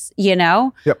famous. You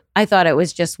know, yep. I thought it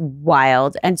was just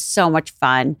wild and so much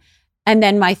fun. And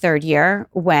then my third year,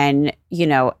 when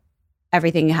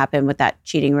everything happened with that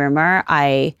cheating rumor,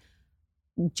 I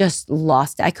just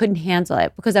lost it. I couldn't handle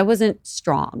it because I wasn't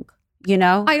strong,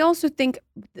 I also think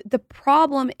the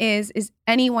problem is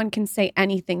anyone can say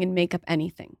anything and make up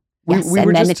anything. Yes,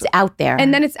 and then it's out there.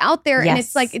 And then it's out there, Yes. and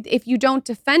it's like, if you don't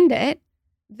defend it,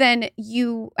 then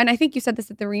and I think you said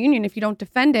this at the reunion, if you don't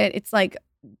defend it, it's like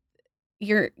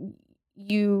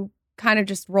you kind of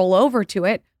just roll over to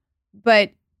it.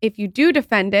 But if you do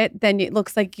defend it, then it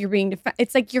looks like you're being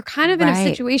it's like you're kind of in a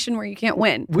situation where you can't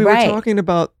win. We were talking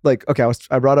about, like, okay,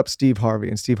 I brought up Steve Harvey,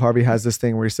 and Steve Harvey has this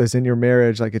thing where he says, in your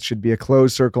marriage, like, it should be a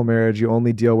closed circle marriage. You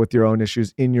only deal with your own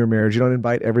issues in your marriage. You don't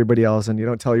invite everybody else, and you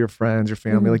don't tell your friends, your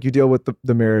family. Like, you deal with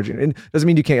the marriage. And it doesn't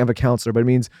mean you can't have a counselor, but it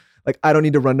means, like, I don't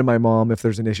need to run to my mom if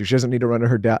there's an issue. She doesn't need to run to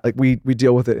her dad. Like, we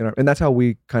deal with it and that's how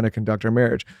we kind of conduct our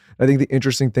marriage. I think the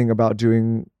interesting thing about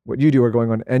doing what you do or going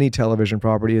on any television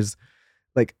property is,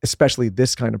 like, especially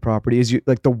this kind of property, is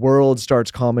the world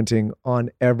starts commenting on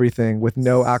everything with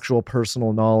no actual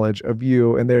personal knowledge of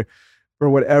you. And they're, for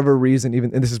whatever reason,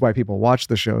 and this is why people watch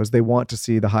the shows, they want to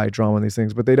see the high drama in these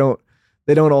things, but they don't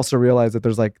also realize that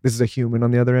there's, like, this is a human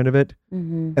on the other end of it.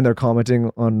 Mm-hmm. And they're commenting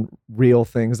on real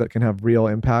things that can have real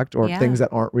impact, or things that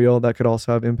aren't real that could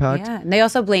also have impact. Yeah. And they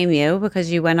also blame you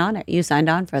because you went on it. You signed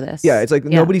on for this. Yeah. It's like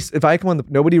if I come on,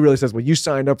 nobody really says, well, you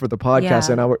signed up for the podcast.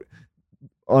 And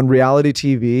on reality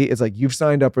TV, it's like, you've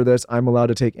signed up for this. I'm allowed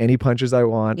to take any punches I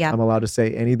want. Yep. I'm allowed to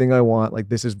say anything I want. Like,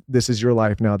 this is your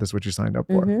life now. This is what you signed up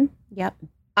for. Mm-hmm. Yep.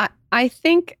 I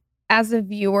think as a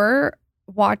viewer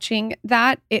watching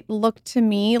that, it looked to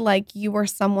me like you were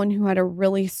someone who had a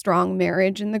really strong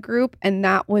marriage in the group. And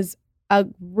that was a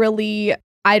really,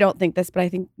 I don't think this, but I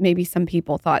think maybe some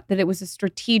people thought that it was a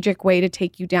strategic way to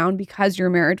take you down because your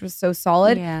marriage was so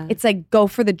solid. Yeah. It's like, go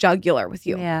for the jugular with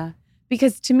you. Yeah.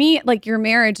 Because to me, like, your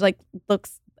marriage, like,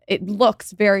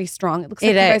 looks very strong. It looks like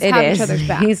you guys have each other's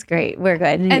back. He's great. We're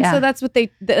good. And so that's what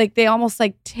they almost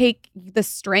like take the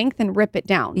strength and rip it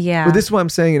down. Yeah. Well, this is why I'm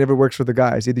saying it never works for the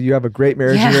guys. Either you have a great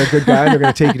marriage and you're a good guy and they're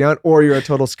going to take you down, or you're a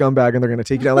total scumbag and they're going to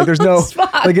take you down. Like, there's no,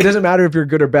 like, it doesn't matter if you're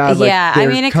good or bad. Like, yeah. I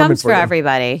mean, it comes for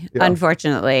everybody, Yeah.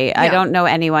 unfortunately. Yeah. I don't know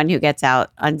anyone who gets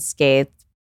out unscathed.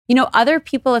 Other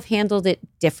people have handled it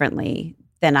differently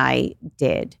than I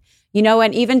did.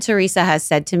 And even Teresa has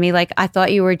said to me, like, I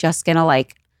thought you were just going to,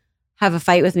 like, have a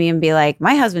fight with me and be like,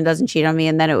 my husband doesn't cheat on me,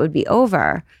 and then it would be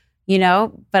over,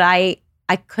 But I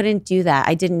couldn't do that.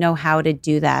 I didn't know how to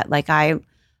do that. Like, I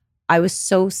was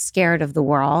so scared of the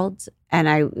world, and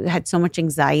I had so much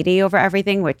anxiety over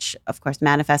everything, which of course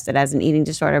manifested as an eating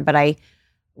disorder. But I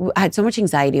had so much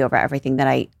anxiety over everything that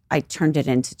I turned it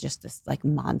into just this, like,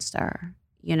 monster,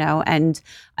 and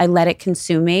I let it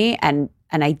consume me, and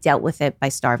I dealt with it by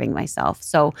starving myself.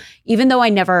 So even though I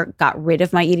never got rid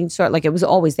of my eating disorder, like, it was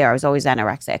always there, I was always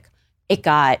anorexic,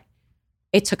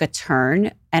 it took a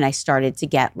turn, and I started to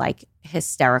get, like,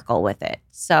 hysterical with it.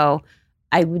 So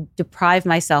I would deprive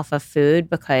myself of food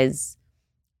because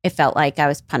it felt like I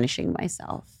was punishing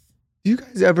myself. Do you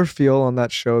guys ever feel on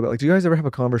that show that, like, do you guys ever have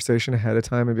a conversation ahead of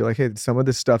time and be like, hey, some of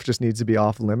this stuff just needs to be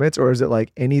off limits? Or is it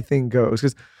like anything goes?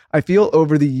 Because I feel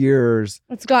over the years,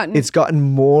 it's gotten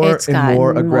more and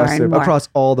more aggressive across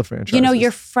all the franchises.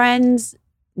 Your friends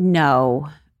know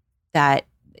that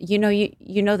you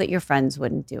know that your friends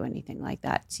wouldn't do anything like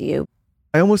that to you.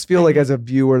 I almost feel like as a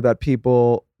viewer that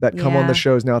people that come on the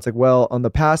shows now, it's like, well, on the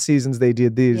past seasons they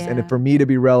did these, and for me to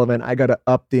be relevant, I got to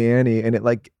up the ante, and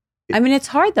it's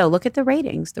hard though. Look at the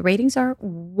ratings. The ratings are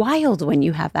wild when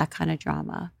you have that kind of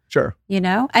drama. Sure.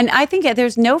 And I think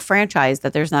there's no franchise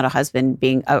that there's not a husband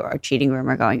being a cheating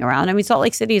rumor going around. I mean, Salt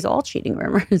Lake City is all cheating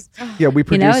rumors. Yeah, we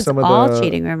produced some of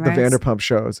cheating rumors. The Vanderpump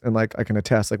shows, and like I can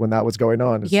attest, like when that was going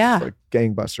on, it's just like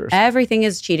gangbusters. Everything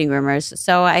is cheating rumors.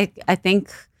 So I think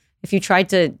if you tried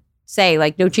to say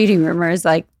like no cheating rumors,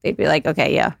 like they'd be like,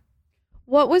 okay, yeah.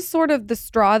 What was sort of the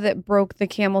straw that broke the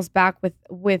camel's back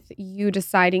with you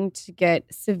deciding to get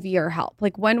severe help?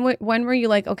 Like when were you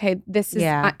like, okay, this is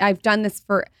I've done this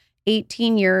for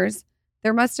 18 years.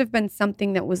 There must have been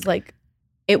something that was like.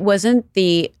 It wasn't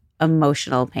the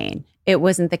emotional pain. It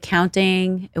wasn't the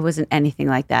counting. It wasn't anything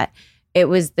like that. It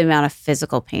was the amount of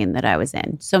physical pain that I was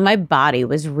in. So my body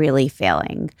was really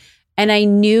failing. And I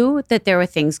knew that there were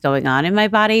things going on in my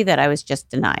body that I was just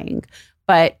denying.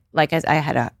 But like I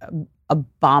had a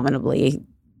abominably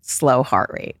slow heart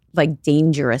rate, like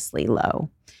dangerously low.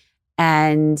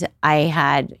 And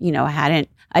I've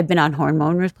been on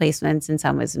hormone replacement since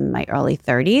I was in my early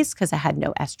 30s because I had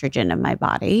no estrogen in my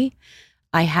body.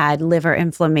 I had liver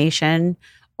inflammation,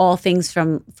 all things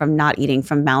from not eating,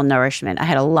 from malnourishment. I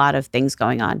had a lot of things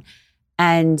going on.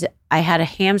 And I had a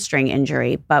hamstring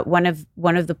injury, but one of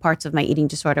the parts of my eating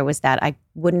disorder was that I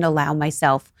wouldn't allow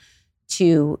myself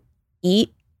to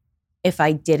eat if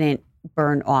I didn't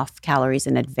burn off calories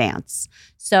in advance.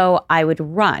 So I would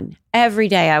run. Every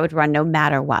day I would run no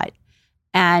matter what.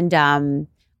 And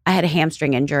I had a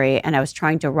hamstring injury and I was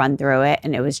trying to run through it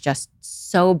and it was just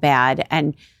so bad.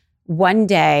 And one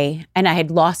day, and I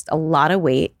had lost a lot of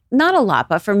weight, not a lot,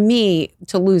 but for me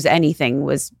to lose anything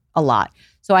was a lot.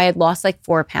 So I had lost like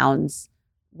 4 pounds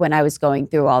when I was going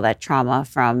through all that trauma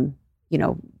from,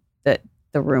 the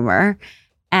rumor.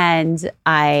 And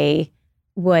I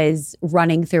was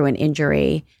running through an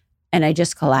injury and I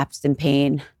just collapsed in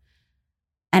pain.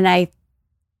 And I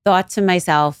thought to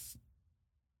myself,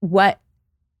 what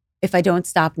if I don't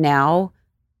stop now,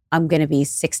 I'm going to be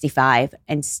 65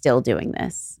 and still doing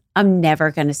this. I'm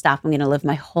never going to stop. I'm going to live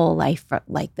my whole life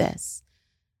like this.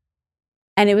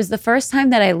 And it was the first time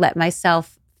that I let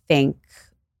myself think,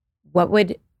 what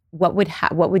would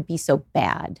be so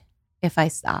bad if I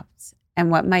stopped,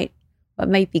 and what might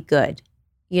be good,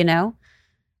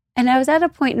 And I was at a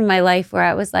point in my life where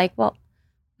I was like, well,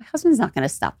 my husband's not going to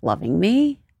stop loving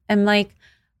me, and like,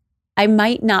 I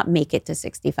might not make it to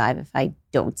 65 if I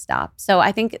don't stop. So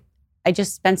I think I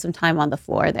just spent some time on the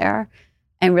floor there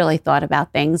and really thought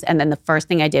about things. And then the first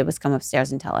thing I did was come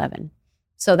upstairs and tell Evan,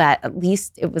 so that at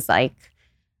least it was like,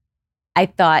 I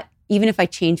thought, even if I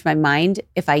change my mind,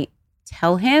 if I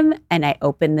tell him and I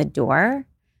open the door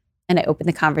and I open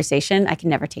the conversation, I can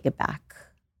never take it back.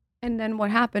 And then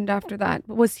what happened after that?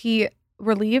 Was he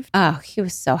relieved? Oh, he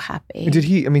was so happy. Did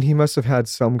he? I mean, he must have had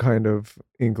some kind of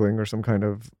inkling or some kind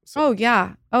of. Oh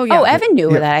yeah. Oh, Evan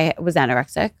knew that I was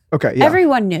anorexic. Okay. Yeah.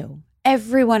 Everyone knew.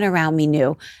 Everyone around me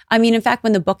knew. I mean, in fact,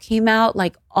 when the book came out,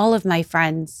 like all of my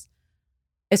friends,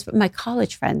 my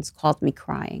college friends, called me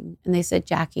crying, and they said,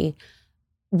 Jackie,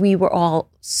 we were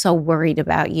all so worried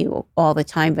about you all the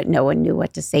time, but no one knew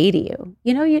what to say to you.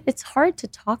 It's hard to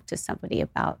talk to somebody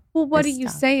about. Well, what do you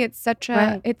say? It's such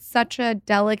a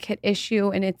delicate issue,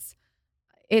 and it's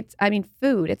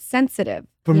food. It's sensitive.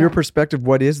 From your perspective,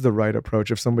 what is the right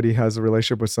approach if somebody has a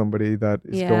relationship with somebody that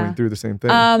is going through the same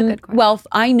thing? Well,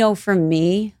 I know for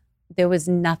me, there was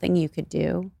nothing you could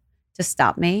do to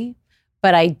stop me,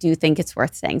 but I do think it's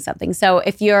worth saying something. So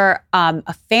if you're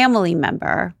a family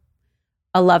member,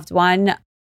 a loved one,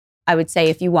 I would say,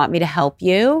 if you want me to help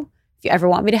you, if you ever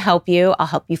want me to help you, I'll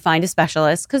help you find a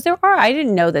specialist. Because I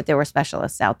didn't know that there were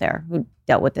specialists out there who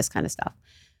dealt with this kind of stuff.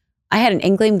 I had an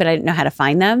inkling, but I didn't know how to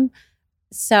find them.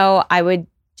 So I would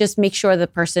just make sure the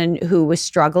person who was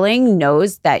struggling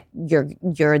knows that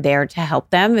you're there to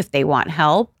help them if they want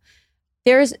help.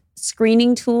 There's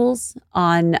screening tools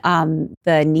on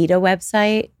the NEDA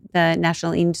website, the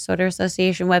National Eating Disorder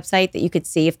Association website, that you could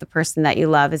see if the person that you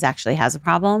love actually has a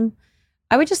problem.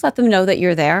 I would just let them know that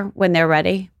you're there when they're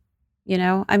ready.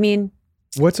 I mean,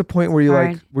 what's a point where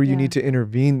you need to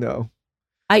intervene though?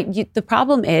 The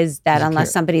problem is that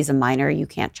unless somebody's a minor, you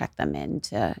can't check them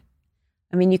into.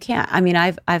 I mean, you can't. I mean,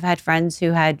 I've had friends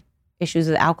who had issues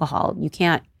with alcohol. You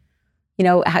can't.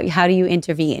 How do you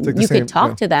intervene? Like you could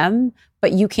talk to them,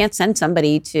 but you can't send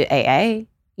somebody to AA.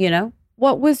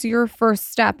 What was your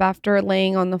first step after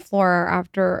laying on the floor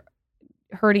after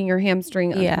hurting your hamstring,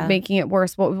 making it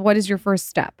worse? What is your first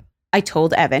step? I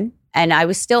told Evan, And I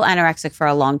was still anorexic for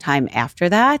a long time after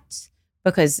that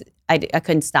because I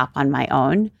couldn't stop on my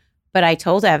own. But I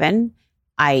told Evan,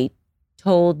 I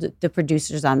told the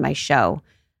producers on my show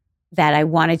that I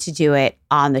wanted to do it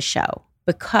on the show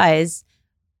because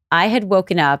I had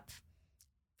woken up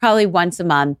probably once a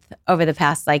month over the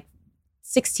past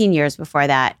 16 years before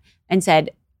that and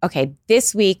said, okay,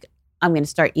 this week I'm going to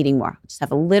start eating more. I'll just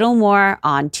have a little more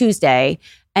on Tuesday.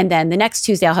 And then the next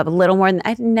Tuesday I'll have a little more. And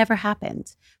it never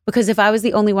happened. Because if I was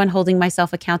the only one holding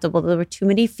myself accountable, there were too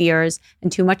many fears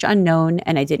and too much unknown,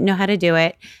 and I didn't know how to do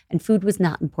it. And food was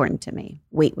not important to me.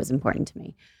 Weight was important to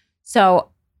me. So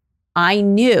I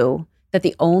knew that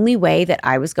the only way that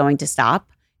I was going to stop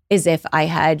is if I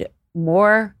had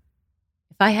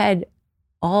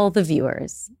all the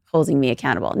viewers holding me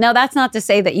accountable. Now, that's not to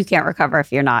say that you can't recover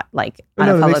if you're not on a public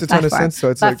platform. It makes a ton of sense.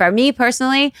 So but for me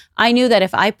personally, I knew that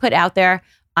if I put out there,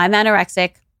 I'm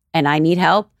anorexic and I need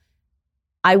help,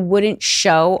 I wouldn't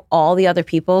show all the other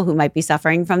people who might be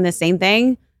suffering from the same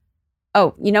thing.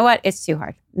 Oh, you know what? It's too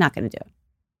hard. Not going to do it.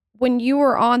 When you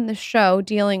were on the show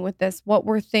dealing with this, what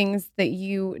were things that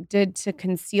you did to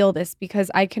conceal this? Because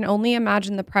I can only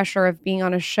imagine the pressure of being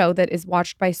on a show that is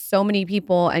watched by so many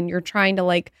people and you're trying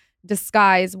to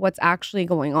disguise what's actually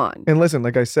going on. And listen,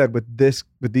 like I said, with these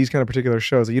kind of particular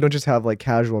shows, you don't just have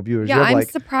casual viewers. Yeah, you have, I'm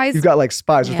surprised. You've got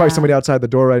spies. There's probably somebody outside the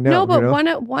door right now. No, but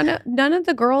none of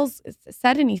the girls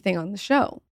said anything on the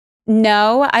show.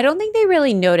 No, I don't think they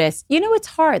really noticed. It's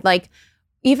hard.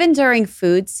 Even during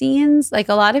food scenes,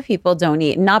 a lot of people don't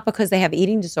eat, not because they have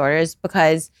eating disorders,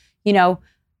 because,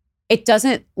 it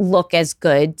doesn't look as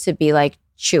good to be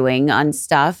chewing on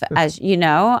stuff as,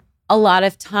 a lot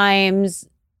of times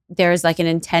there's an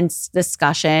intense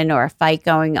discussion or a fight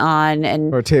going on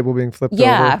or a table being flipped over.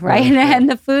 Yeah, right. And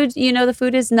the food, the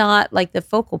food is not the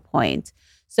focal point.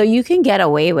 So you can get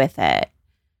away with it.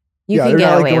 You're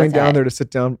not going down there to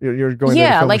sit down. You're going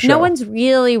there to film a show. No one's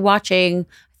really watching.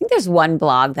 I think there's one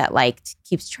blog that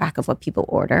keeps track of what people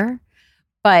order.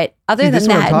 But other than that, this is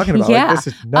what I'm talking about. This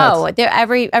is nuts. Oh,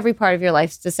 every part of your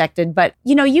life's dissected. But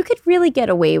you could really get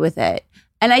away with it.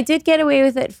 And I did get away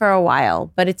with it for a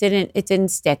while, but it didn't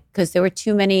stick because there were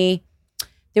too many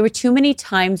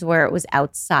times where it was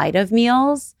outside of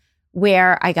meals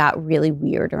where I got really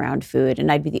weird around food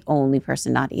and I'd be the only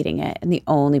person not eating it and the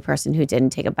only person who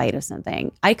didn't take a bite of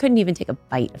something. I couldn't even take a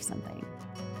bite of something.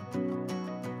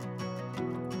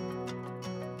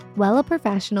 Wella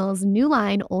Professional's new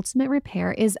line, Ultimate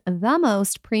Repair, is the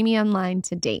most premium line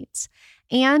to date.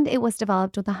 And it was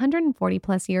developed with 140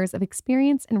 plus years of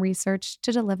experience and research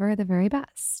to deliver the very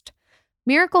best.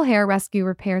 Miracle Hair Rescue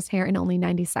repairs hair in only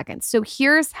 90 seconds. So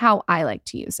here's how I like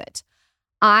to use it.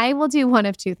 I will do one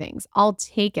of two things. I'll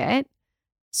take it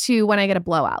to when I get a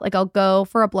blowout. I'll go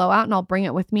for a blowout and I'll bring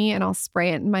it with me and I'll spray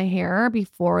it in my hair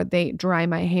before they dry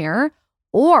my hair.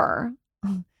 Or,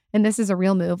 and this is a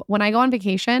real move, when I go on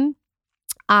vacation,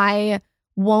 I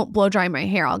won't blow dry my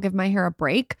hair. I'll give my hair a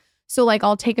break. So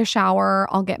I'll take a shower,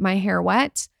 I'll get my hair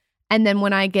wet. And then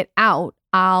when I get out,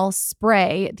 I'll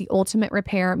spray the Ultimate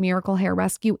Repair Miracle Hair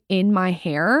Rescue in my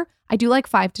hair. I do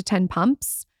 5 to 10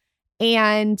 pumps.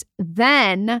 And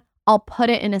then I'll put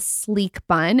it in a sleek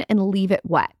bun and leave it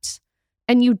wet.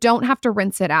 And you don't have to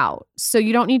rinse it out. So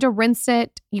you don't need to rinse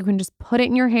it. You can just put it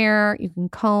in your hair, you can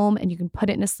comb, and you can put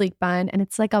it in a sleek bun. And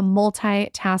it's like a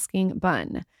multitasking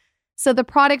bun. So the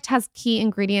product has key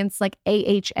ingredients like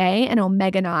AHA and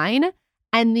omega-9,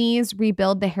 and these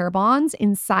rebuild the hair bonds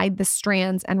inside the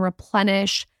strands and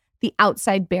replenish the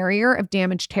outside barrier of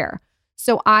damaged hair.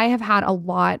 So I have had a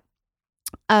lot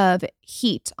of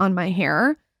heat on my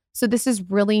hair. So this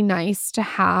is really nice to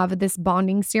have this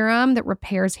bonding serum that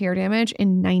repairs hair damage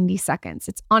in 90 seconds.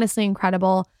 It's honestly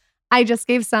incredible. I just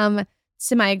gave some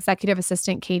to my executive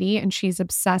assistant, Katie, and she's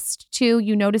obsessed too.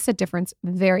 You notice a difference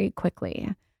very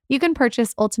quickly. You can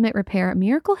purchase Ultimate Repair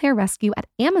Miracle Hair Rescue at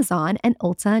Amazon and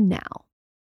Ulta now.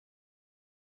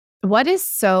 What is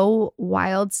so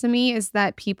wild to me is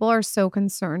that people are so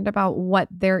concerned about what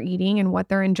they're eating and what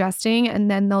they're ingesting, and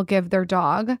then they'll give their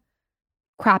dog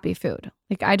crappy food.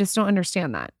 I just don't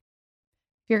understand that.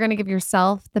 If you're going to give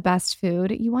yourself the best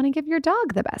food, you want to give your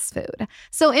dog the best food.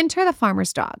 So enter the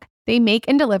Farmer's Dog. They make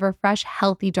and deliver fresh,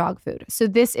 healthy dog food. So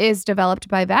this is developed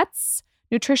by vets,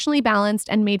 nutritionally balanced,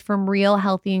 and made from real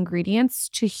healthy ingredients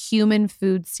to human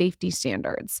food safety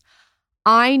standards.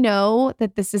 I know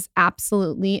that this is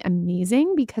absolutely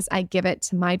amazing because I give it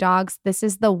to my dogs. This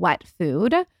is the wet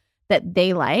food that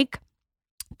they like.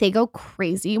 They go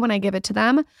crazy when I give it to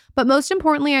them. But most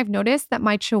importantly, I've noticed that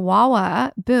my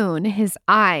Chihuahua, Boone, his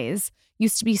eyes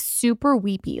used to be super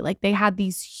weepy. They had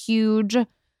these huge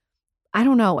I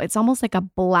don't know, it's almost like a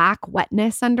black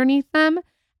wetness underneath them.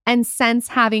 And since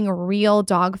having real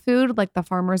dog food, like the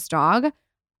farmer's dog,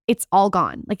 it's all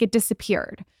gone. Like it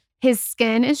disappeared. His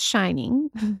skin is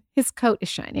shining. His coat is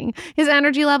shining. His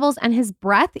energy levels and his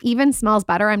breath even smells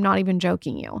better. I'm not even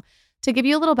joking you. To give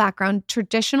you a little background,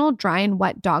 traditional dry and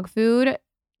wet dog food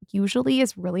usually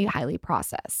is really highly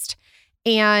processed.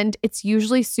 And it's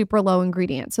usually super low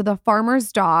ingredient. So the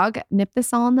farmer's dog, nip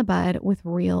this all in the bud with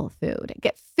real food.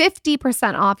 Get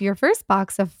 50% off your first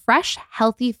box of fresh,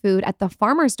 healthy food at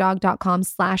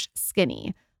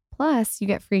thefarmersdog.com/skinny. Plus, you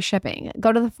get free shipping.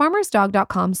 Go to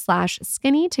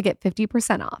thefarmersdog.com/skinny to get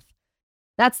 50% off.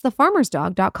 That's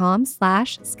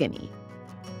thefarmersdog.com/skinny.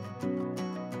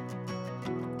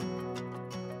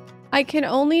 I can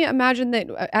only imagine that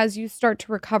as you start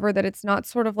to recover, that it's not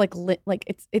sort of like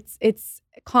it's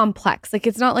complex. Like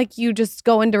it's not like you just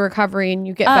go into recovery and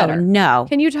you get better. No.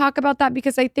 Can you talk about that?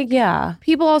 Because I think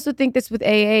people also think this with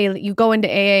AA, you go into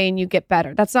AA and you get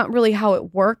better. That's not really how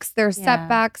it works. There's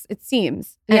setbacks, it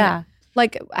seems. And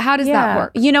like, how does that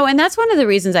work? You know, and that's one of the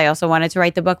reasons I also wanted to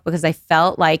write the book, because I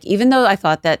felt like, even though I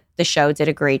thought that the show did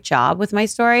a great job with my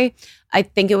story, I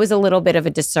think it was a little bit of a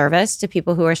disservice to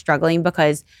people who are struggling,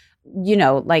 because you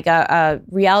know, like a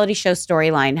reality show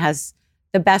storyline has,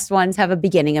 the best ones have a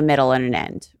beginning, a middle, and an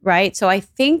end, right? So I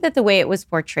think that the way it was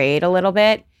portrayed a little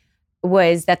bit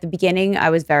was that the beginning I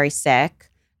was very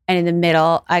sick, and in the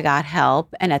middle I got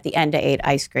help, and at the end I ate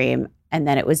ice cream, and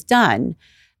then it was done.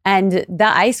 And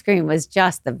the ice cream was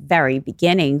just the very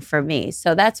beginning for me.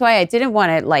 So that's why I didn't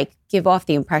want to like give off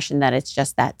the impression that it's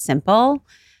just that simple.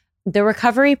 The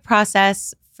recovery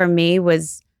process for me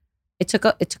was, it took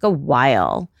a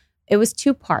while. It was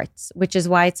 2 parts, which is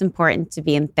why it's important to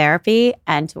be in therapy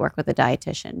and to work with a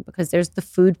dietitian, because there's the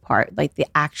food part, like the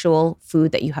actual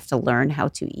food that you have to learn how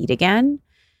to eat again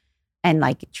and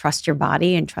like trust your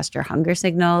body and trust your hunger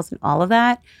signals and all of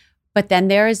that. But then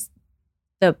there's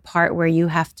the part where you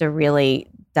have to really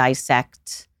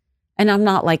dissect. And I'm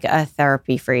not like a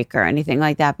therapy freak or anything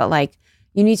like that, but like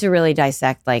you need to really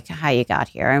dissect like how you got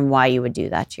here and why you would do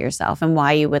that to yourself and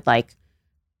why you would like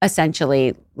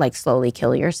essentially like slowly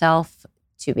kill yourself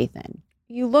to be thin.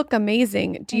 You look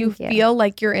amazing. Do you feel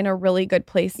like you're in a really good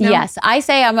place now? Yes. I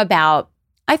think I'm about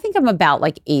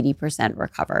like 80%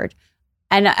 recovered.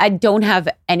 And I don't have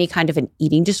any kind of an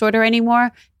eating disorder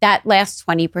anymore. That last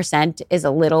 20% is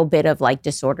a little bit of like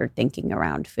disordered thinking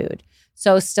around food.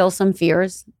 So still some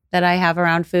fears that I have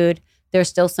around food. There's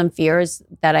still some fears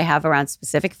that I have around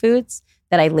specific foods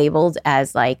that I labeled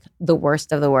as like the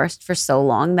worst of the worst for so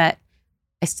long that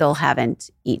I still haven't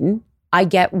eaten. I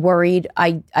get worried.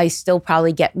 I still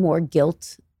probably get more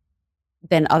guilt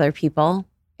than other people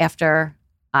after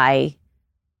I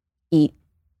eat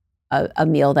a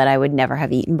meal that I would never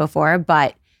have eaten before.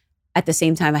 But at the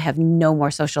same time, I have no more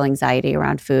social anxiety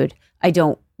around food. I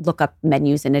don't look up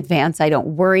menus in advance. I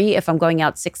don't worry if I'm going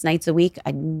out 6 nights a week.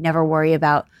 I never worry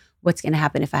about what's going to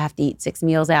happen if I have to eat 6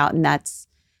 meals out. And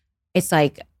it's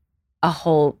like a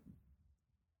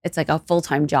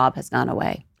full-time job has gone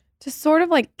away. To sort of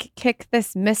like kick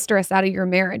this mistress out of your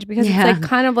marriage, because it's like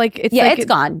kind of like it's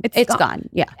gone. It's gone.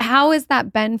 Yeah. How has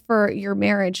that been for your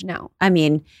marriage now? I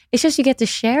mean, it's just you get to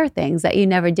share things that you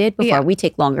never did before. Yeah. We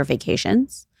take longer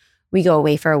vacations. We go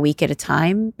away for a week at a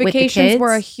time. Vacations with the kids.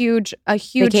 Were a huge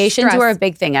vacations stress. Were a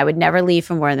big thing. I would never leave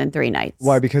for more than 3 nights.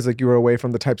 Why? Because like you were away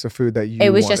from the types of food that you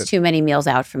It was wanted. just too many meals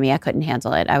out for me. I couldn't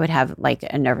handle it. I would have like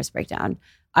a nervous breakdown.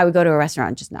 I would go to a restaurant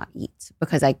and just not eat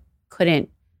because I couldn't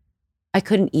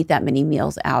eat that many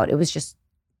meals out. It was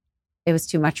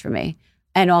too much for me.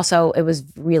 And also it was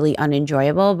really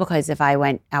unenjoyable because if I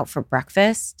went out for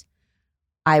breakfast,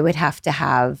 I would have to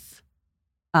have,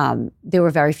 there were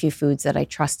very few foods that I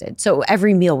trusted. So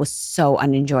every meal was so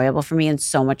unenjoyable for me and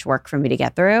so much work for me to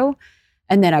get through.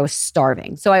 And then I was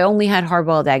starving. So I only had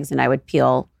hard-boiled eggs and I would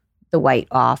peel the white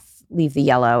off, leave the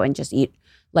yellow and just eat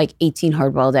like 18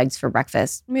 hard-boiled eggs for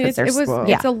breakfast. I mean, it's a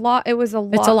lot. It was a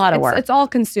lot. It's a lot of work. It's all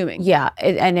consuming. Yeah.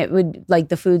 And it would, like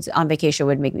the foods on vacation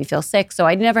would make me feel sick. So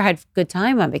I never had good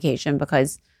time on vacation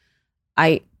because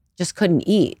I just couldn't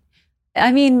eat.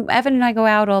 I mean, Evan and I go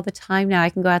out all the time now. I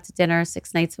can go out to dinner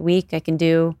 6 nights a week. I can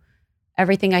do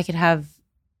everything. I could have,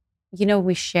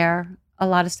 we share a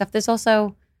lot of stuff. There's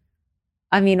also,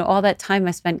 I mean, all that time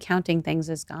I spent counting things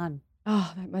is gone.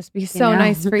 Oh, that must be so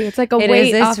nice for you. It's like a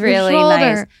weight off your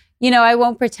shoulder. Nice. I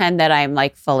won't pretend that I'm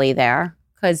like fully there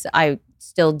because I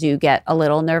still do get a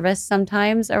little nervous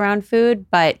sometimes around food,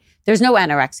 but there's no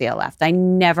anorexia left. I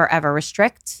never, ever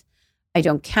restrict. I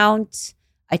don't count.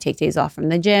 I take days off from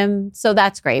the gym. So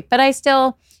that's great. But I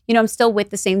still, I'm still with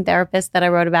the same therapist that I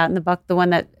wrote about in the book, the one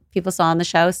that people saw on the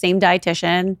show, same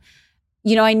dietitian.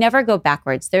 I never go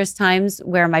backwards. There's times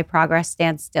where my progress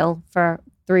stands still for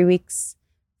 3 weeks,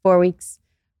 4 weeks,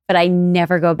 but I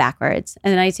never go backwards.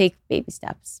 And then I take baby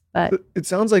steps. But it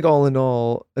sounds like all in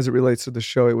all, as it relates to the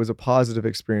show, it was a positive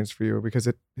experience for you because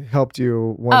it helped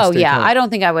you. Stay calm. I don't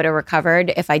think I would have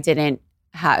recovered if I didn't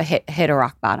hit a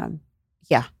rock bottom.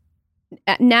 Yeah.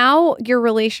 Now your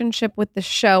relationship with the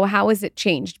show, how has it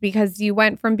changed? Because you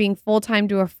went from being full-time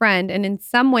to a friend. And in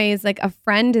some ways, like a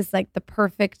friend is like the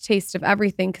perfect taste of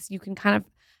everything because you can kind of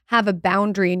have a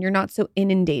boundary and you're not so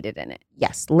inundated in it.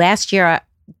 Yes.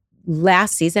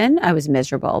 Last season, I was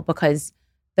miserable because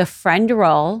the friend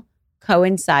role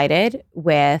coincided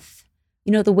with,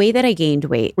 the way that I gained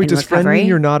weight. Wait, does friend mean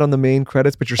you're not on the main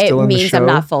credits, but you're still in the show? It means I'm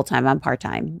not full-time, I'm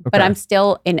part-time. Okay. But I'm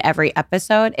still in every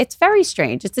episode. It's very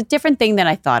strange. It's a different thing than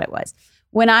I thought it was.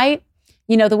 When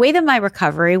the way that my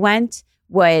recovery went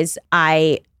was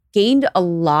I gained a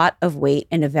lot of weight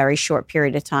in a very short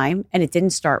period of time, and it didn't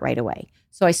start right away.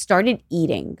 So I started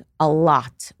eating a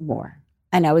lot more.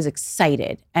 And I was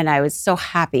excited and I was so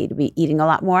happy to be eating a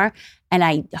lot more. And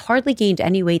I hardly gained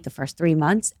any weight the first 3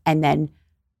 months. And then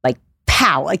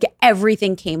pow,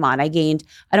 everything came on. I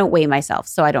don't weigh myself,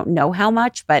 so I don't know how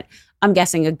much, but I'm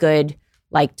guessing a good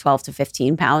 12 to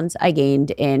 15 pounds I gained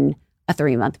in a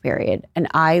 3-month period. And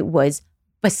I was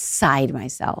beside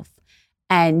myself.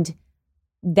 And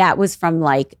that was from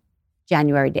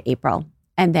January to April.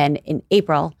 And then in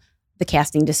April, the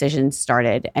casting decisions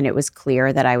started and it was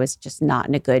clear that I was just not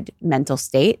in a good mental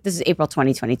state. This is April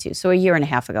 2022, so a year and a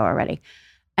half ago already.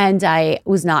 And I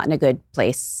was not in a good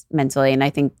place mentally. And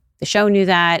I think the show knew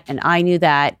that and I knew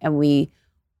that. And we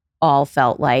all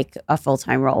felt like a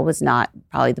full-time role was not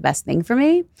probably the best thing for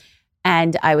me.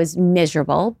 And I was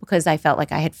miserable because I felt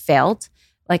like I had failed,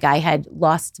 like I had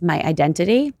lost my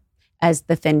identity as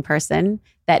the thin person,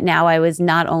 that now I was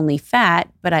not only fat,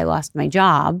 but I lost my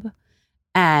job.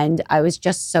 And I was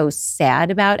just so sad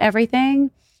about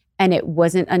everything. And it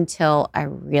wasn't until I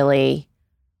really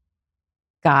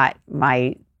got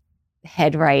my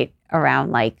head right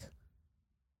around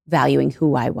valuing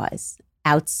who I was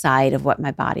outside of what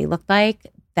my body looked like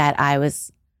that I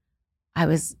was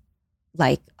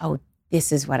like, oh,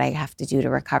 this is what I have to do to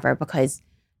recover. Because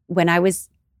when I was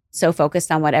so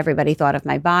focused on what everybody thought of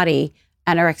my body,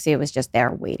 anorexia was just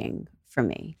there waiting for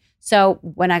me. So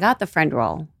when I got the friend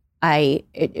role,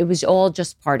 it was all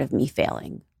just part of me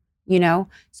failing,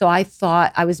 So I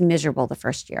thought I was miserable the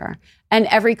first year. And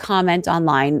every comment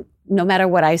online, no matter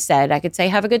what I said, I could say,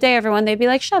 have a good day, everyone. They'd be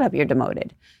like, shut up, you're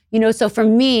demoted. So for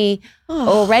me,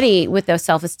 already with those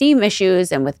self-esteem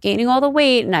issues and with gaining all the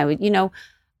weight, and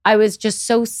I was just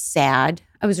so sad.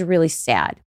 I was really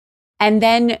sad. And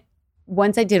then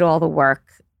once I did all the work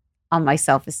on my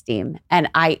self-esteem, and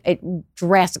it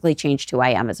drastically changed who I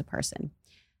am as a person.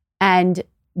 And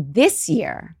this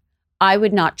year, I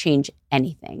would not change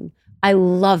anything. I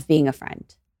love being a friend.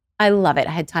 I love it.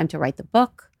 I had time to write the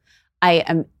book. I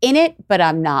am in it, but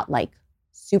I'm not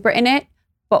super in it.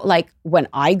 But when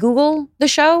I Google the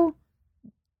show,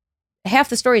 half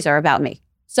the stories are about me.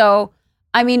 So,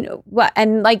 I mean, what?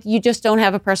 And you just don't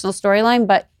have a personal storyline,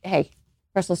 but hey,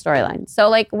 personal storyline.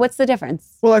 So what's the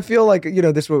difference? Well, I feel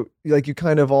this will you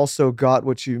kind of also got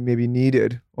what you maybe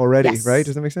needed already, yes. Right?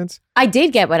 Does that make sense? I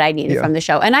did get what I needed from the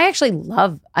show. And I actually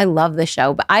love the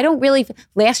show, but I don't really,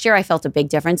 last year I felt a big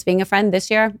difference being a friend. This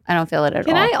year, I don't feel it at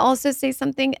all. Can I also say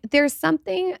something? There's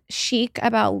something chic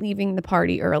about leaving the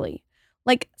party early.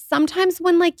 Sometimes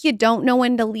when you don't know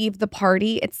when to leave the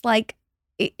party, it's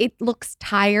it looks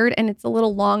tired and it's a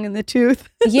little long in the tooth.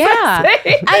 Yeah.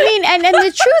 I mean, and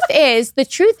the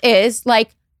truth is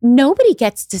nobody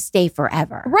gets to stay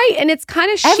forever. Right. And it's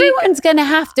kind of chic. Everyone's going to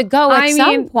have to go at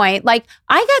some point. I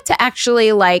got to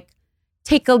actually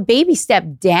take a baby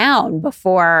step down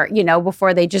before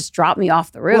they just drop me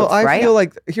off the roof. Well, I right? feel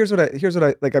here's what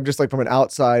I I'm just from an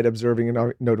outside observing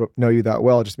and know you that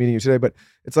well, just meeting you today. But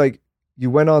it's you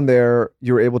went on there,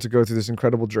 you were able to go through this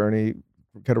incredible journey,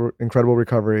 incredible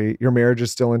recovery. Your marriage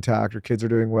is still intact. Your kids are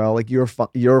doing well. You're fine.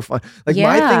 Yeah.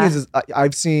 My thing is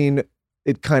I've seen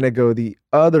it kind of go the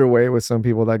other way with some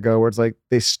people that go where it's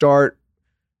they start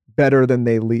better than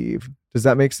they leave. Does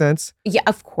that make sense? Yeah,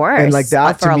 of course. And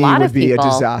that to me would be a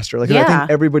disaster. I think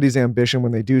everybody's ambition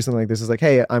when they do something like this is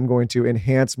hey, I'm going to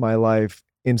enhance my life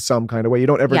in some kind of way. You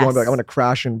don't ever go and I'm going to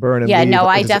crash and burn and leave. No,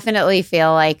 I definitely feel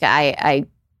I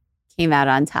came out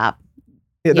on top.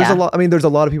 Yeah, there's a lot. I mean, there's a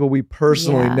lot of people we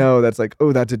personally know that's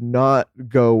oh, that did not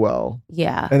go well.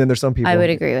 Yeah. And then there's some people. I would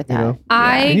agree with that.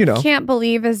 I can't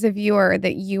believe as a viewer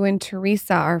that you and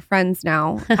Teresa are friends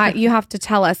now. You have to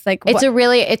tell us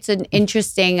it's an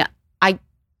interesting,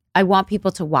 I want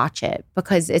people to watch it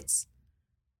because it's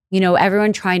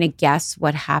everyone trying to guess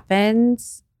what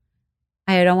happens.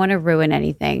 I don't want to ruin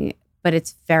anything, but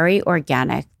it's very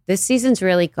organic. This season's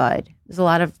really good. There's a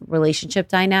lot of relationship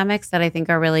dynamics that I think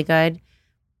are really good.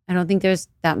 I don't think there's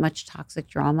that much toxic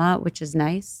drama, which is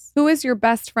nice. Who is your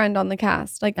best friend on the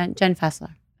cast? Like Jen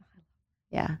Fessler.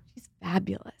 Yeah. She's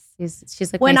fabulous.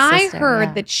 She's like when my I sister,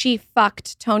 heard that she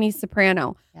fucked Tony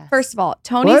Soprano. Yes. First of all,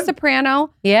 Tony What?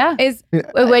 Soprano Yeah. is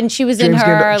When she was in James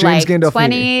her James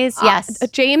Gandolfini. 20s. Yes.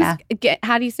 James. Yeah.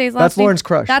 How do you say his last That's name? Lauren's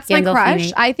crush. That's my Gandolfini.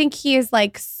 crush. I think he is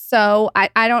like so.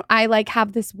 I like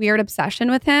have this weird obsession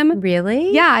with him.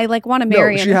 Really? Yeah, I like want to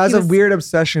marry him. She has a weird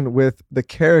obsession with the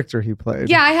character he played.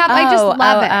 Yeah, I have. I just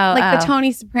love it, like the oh.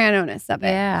 Tony Soprano-ness of it.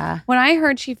 Yeah. When I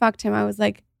heard she fucked him, I was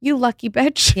like, "You lucky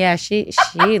bitch." Yeah, she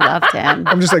loved him.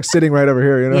 I'm just like sitting right over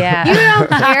here, Yeah. You don't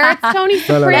care. It's Tony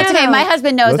Soprano. That's okay. My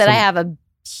husband knows that Listen. I have a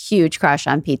huge crush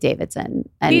on Pete Davidson.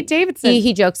 And Pete Davidson.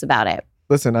 He jokes about it.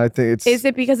 Listen, I think it's. Is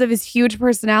it because of his huge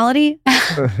personality?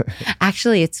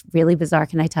 Actually, it's really bizarre.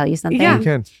 Can I tell you something? Yeah. You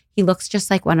can. He looks just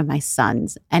like one of my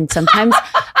sons. And sometimes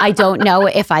I don't know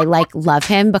if I love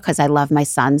him because I love my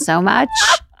son so much.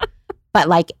 But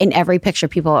like in every picture,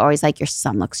 people are always like, your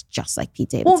son looks just like Pete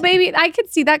Davidson. Well, maybe I could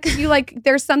see that because you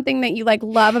there's something that you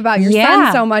love about your Yeah.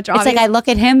 son so much. It's like I look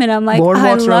at him and I'm like, Lauren I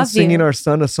walks around love singing you. our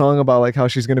son a song about like how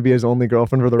she's going to be his only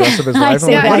girlfriend for the rest of his I life. I'm see.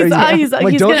 like, Yeah, what are he's- you- he's- I'm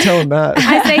like, he's don't gonna- tell him that.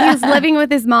 I say he's living with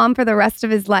his mom for the rest of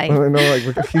his life. I know,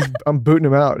 like I'm booting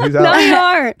him out. He's out. No, you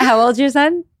aren't. How old's your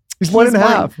son? He's one and a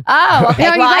half. Oh, okay.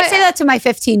 Yeah, you Well, I got- say that to my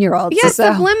 15-year-old. Yes,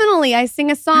 so. subliminally, I sing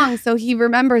a song so he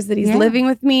remembers that he's Yeah. living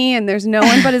with me and there's no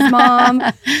one but his mom.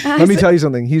 Let me tell you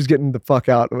something. He's getting the fuck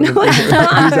out. He's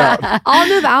out. I'll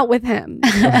move out with him.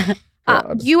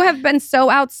 God. You have been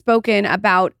so outspoken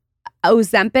about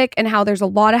Ozempic and how there's a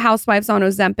lot of housewives on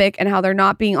Ozempic and how they're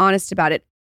not being honest about it.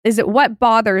 Is it what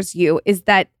bothers you is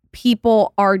that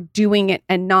people are doing it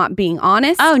and not being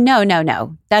honest? Oh,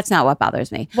 no. That's not what bothers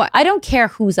me. What? I don't care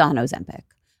who's on Ozempic.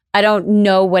 I don't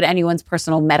know what anyone's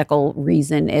personal medical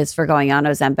reason is for going on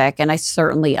Ozempic, and I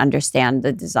certainly understand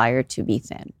the desire to be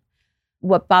thin.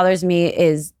 What bothers me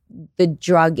is the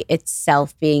drug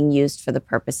itself being used for the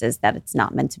purposes that it's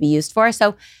not meant to be used for.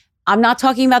 So I'm not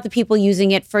talking about the people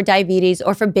using it for diabetes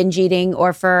or for binge eating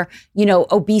or for,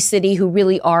 obesity who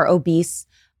really are obese.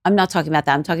 I'm not talking about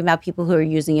that. I'm talking about people who are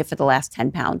using it for the last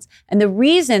 10 pounds. And the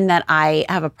reason that I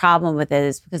have a problem with it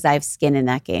is because I have skin in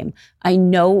that game. I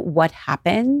know what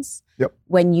happens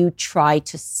when you try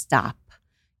to stop.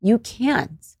 You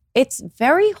can't. It's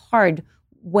very hard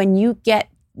when you get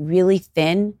really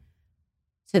thin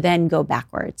to then go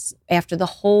backwards after the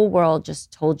whole world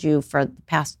just told you for the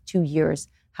past 2 years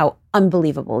how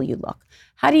unbelievable you look.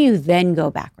 How do you then go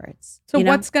backwards? So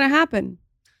what's going to happen?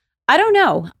 I don't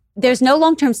know. There's no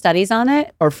long-term studies on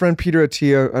it. Our friend Peter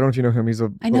Attia, I don't know if you know him. He's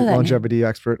a I know that longevity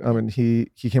expert. And he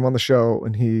came on the show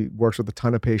and he works with a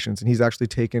ton of patients. And he's actually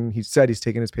he said he's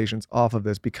taken his patients off of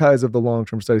this because of the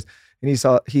long-term studies. And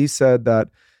he said that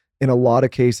in a lot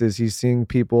of cases, he's seeing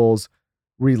people's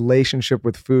relationship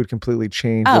with food completely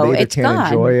change. Oh, where they either it's can't gone.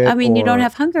 enjoy it. I mean, you don't or-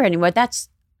 have hunger anymore.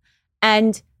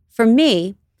 And for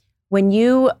me, when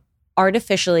you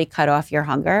artificially cut off your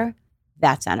hunger,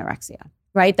 that's anorexia,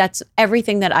 right? That's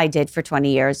everything that I did for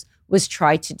 20 years was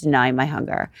try to deny my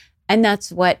hunger. And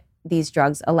that's what these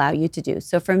drugs allow you to do.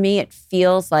 So for me, it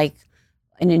feels like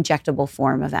an injectable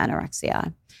form of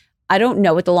anorexia. I don't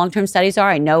know what the long-term studies are.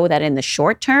 I know that in the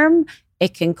short term,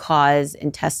 it can cause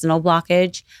intestinal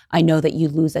blockage. I know that you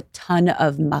lose a ton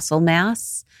of muscle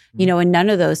mass, and none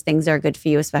of those things are good for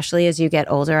you, especially as you get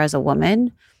older as a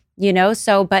woman,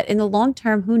 but in the long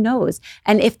term, who knows?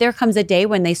 And if there comes a day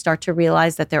when they start to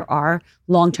realize that there are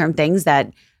long-term things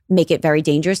that make it very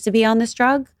dangerous to be on this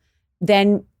drug,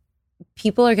 then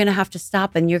people are going to have to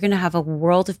stop, and you're going to have a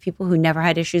world of people who never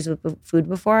had issues with food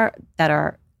before that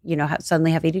are,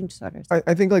 suddenly have eating disorders.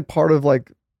 I think like part of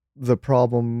like the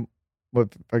problem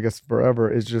with, I guess,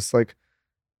 forever is just like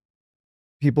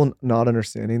people not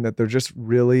understanding that there just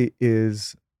really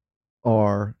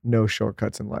are no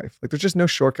shortcuts in life. Like there's just no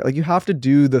shortcut. Like you have to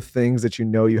do the things that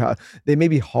you have. They may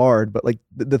be hard, but like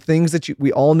the things that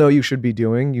we all know you should be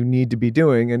doing, you need to be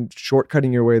doing, and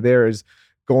shortcutting your way there is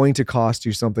going to cost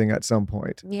you something at some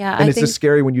point. Yeah. And it's just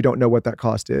scary when you don't know what that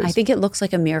cost is. I think it looks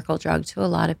like a miracle drug to a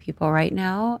lot of people right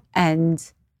now. And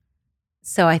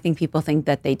so I think people think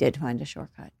that they did find a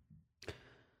shortcut.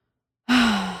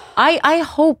 I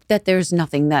hope that there's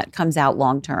nothing that comes out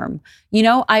long term.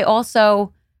 I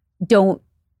also don't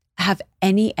have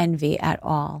any envy at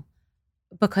all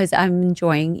because I'm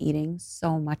enjoying eating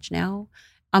so much now.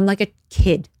 I'm like a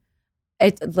kid.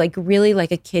 It's like really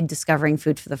like a kid discovering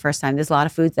food for the first time. There's a lot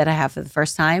of foods that I have for the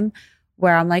first time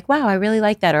where I'm like, wow, I really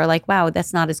like that. Or like, wow,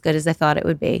 that's not as good as I thought it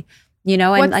would be. You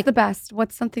know, and what's like the best?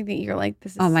 What's something that you're like,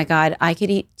 this is oh my God, I could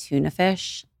eat tuna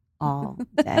fish all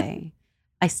day.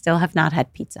 I still have not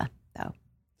had pizza though.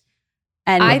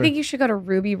 And I think you should go to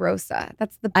Ruby Rosa.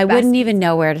 That's the best. I wouldn't even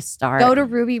know where to start. Go to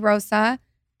Ruby Rosa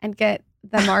and get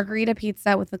the margarita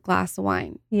pizza with a glass of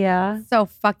wine. Yeah. So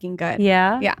fucking good.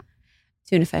 Yeah. Yeah.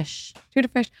 Tuna fish. Tuna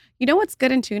fish. You know what's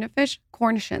good in tuna fish?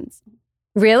 Cornichons.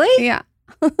 Really? Yeah.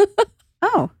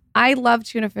 Oh. I love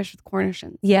tuna fish with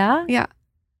cornichons. Yeah. Yeah.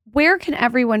 Where can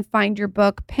everyone find your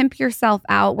book? Pimp Yourself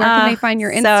Out. Where can they find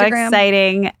your Instagram? So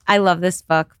exciting. I love this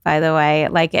book, by the way.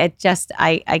 Like it just,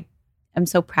 I am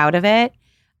so proud of it.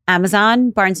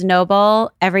 Amazon, Barnes &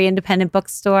 Noble, every independent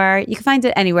bookstore. You can find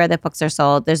it anywhere that books are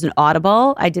sold. There's an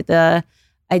Audible. I did the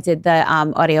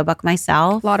audiobook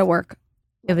myself. A lot of work.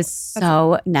 It was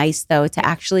so nice though to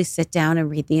actually sit down and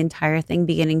read the entire thing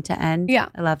beginning to end. Yeah.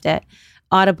 I loved it.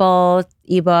 Audible,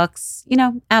 ebooks,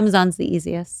 Amazon's the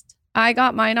easiest. I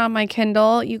got mine on my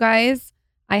Kindle, you guys.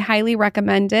 I highly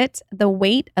recommend it. The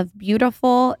Weight of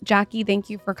Beautiful. Jackie, thank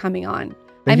you for coming on.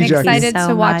 Thank I'm you, Jackie. excited so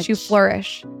to watch much. you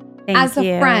flourish Thank as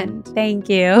you. a friend. Thank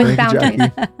you. With Thank you,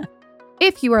 boundaries. Jackie.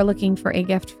 If you are looking for a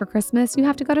gift for Christmas, you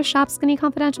have to go to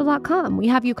shopskinnyconfidential.com. We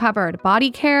have you covered.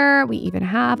 Body care. We even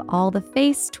have all the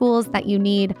face tools that you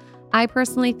need. I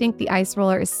personally think the ice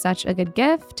roller is such a good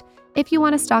gift. If you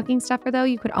want a stocking stuffer, though,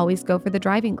 you could always go for the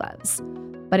driving gloves.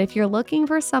 But if you're looking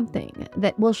for something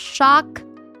that will shock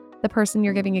the person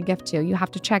you're giving a gift to, you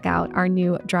have to check out our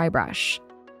new dry brush.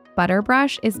 Butter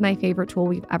Brush is my favorite tool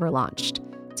we've ever launched.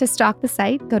 To stock the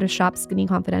site, go to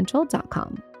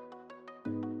shopskinnyconfidential.com.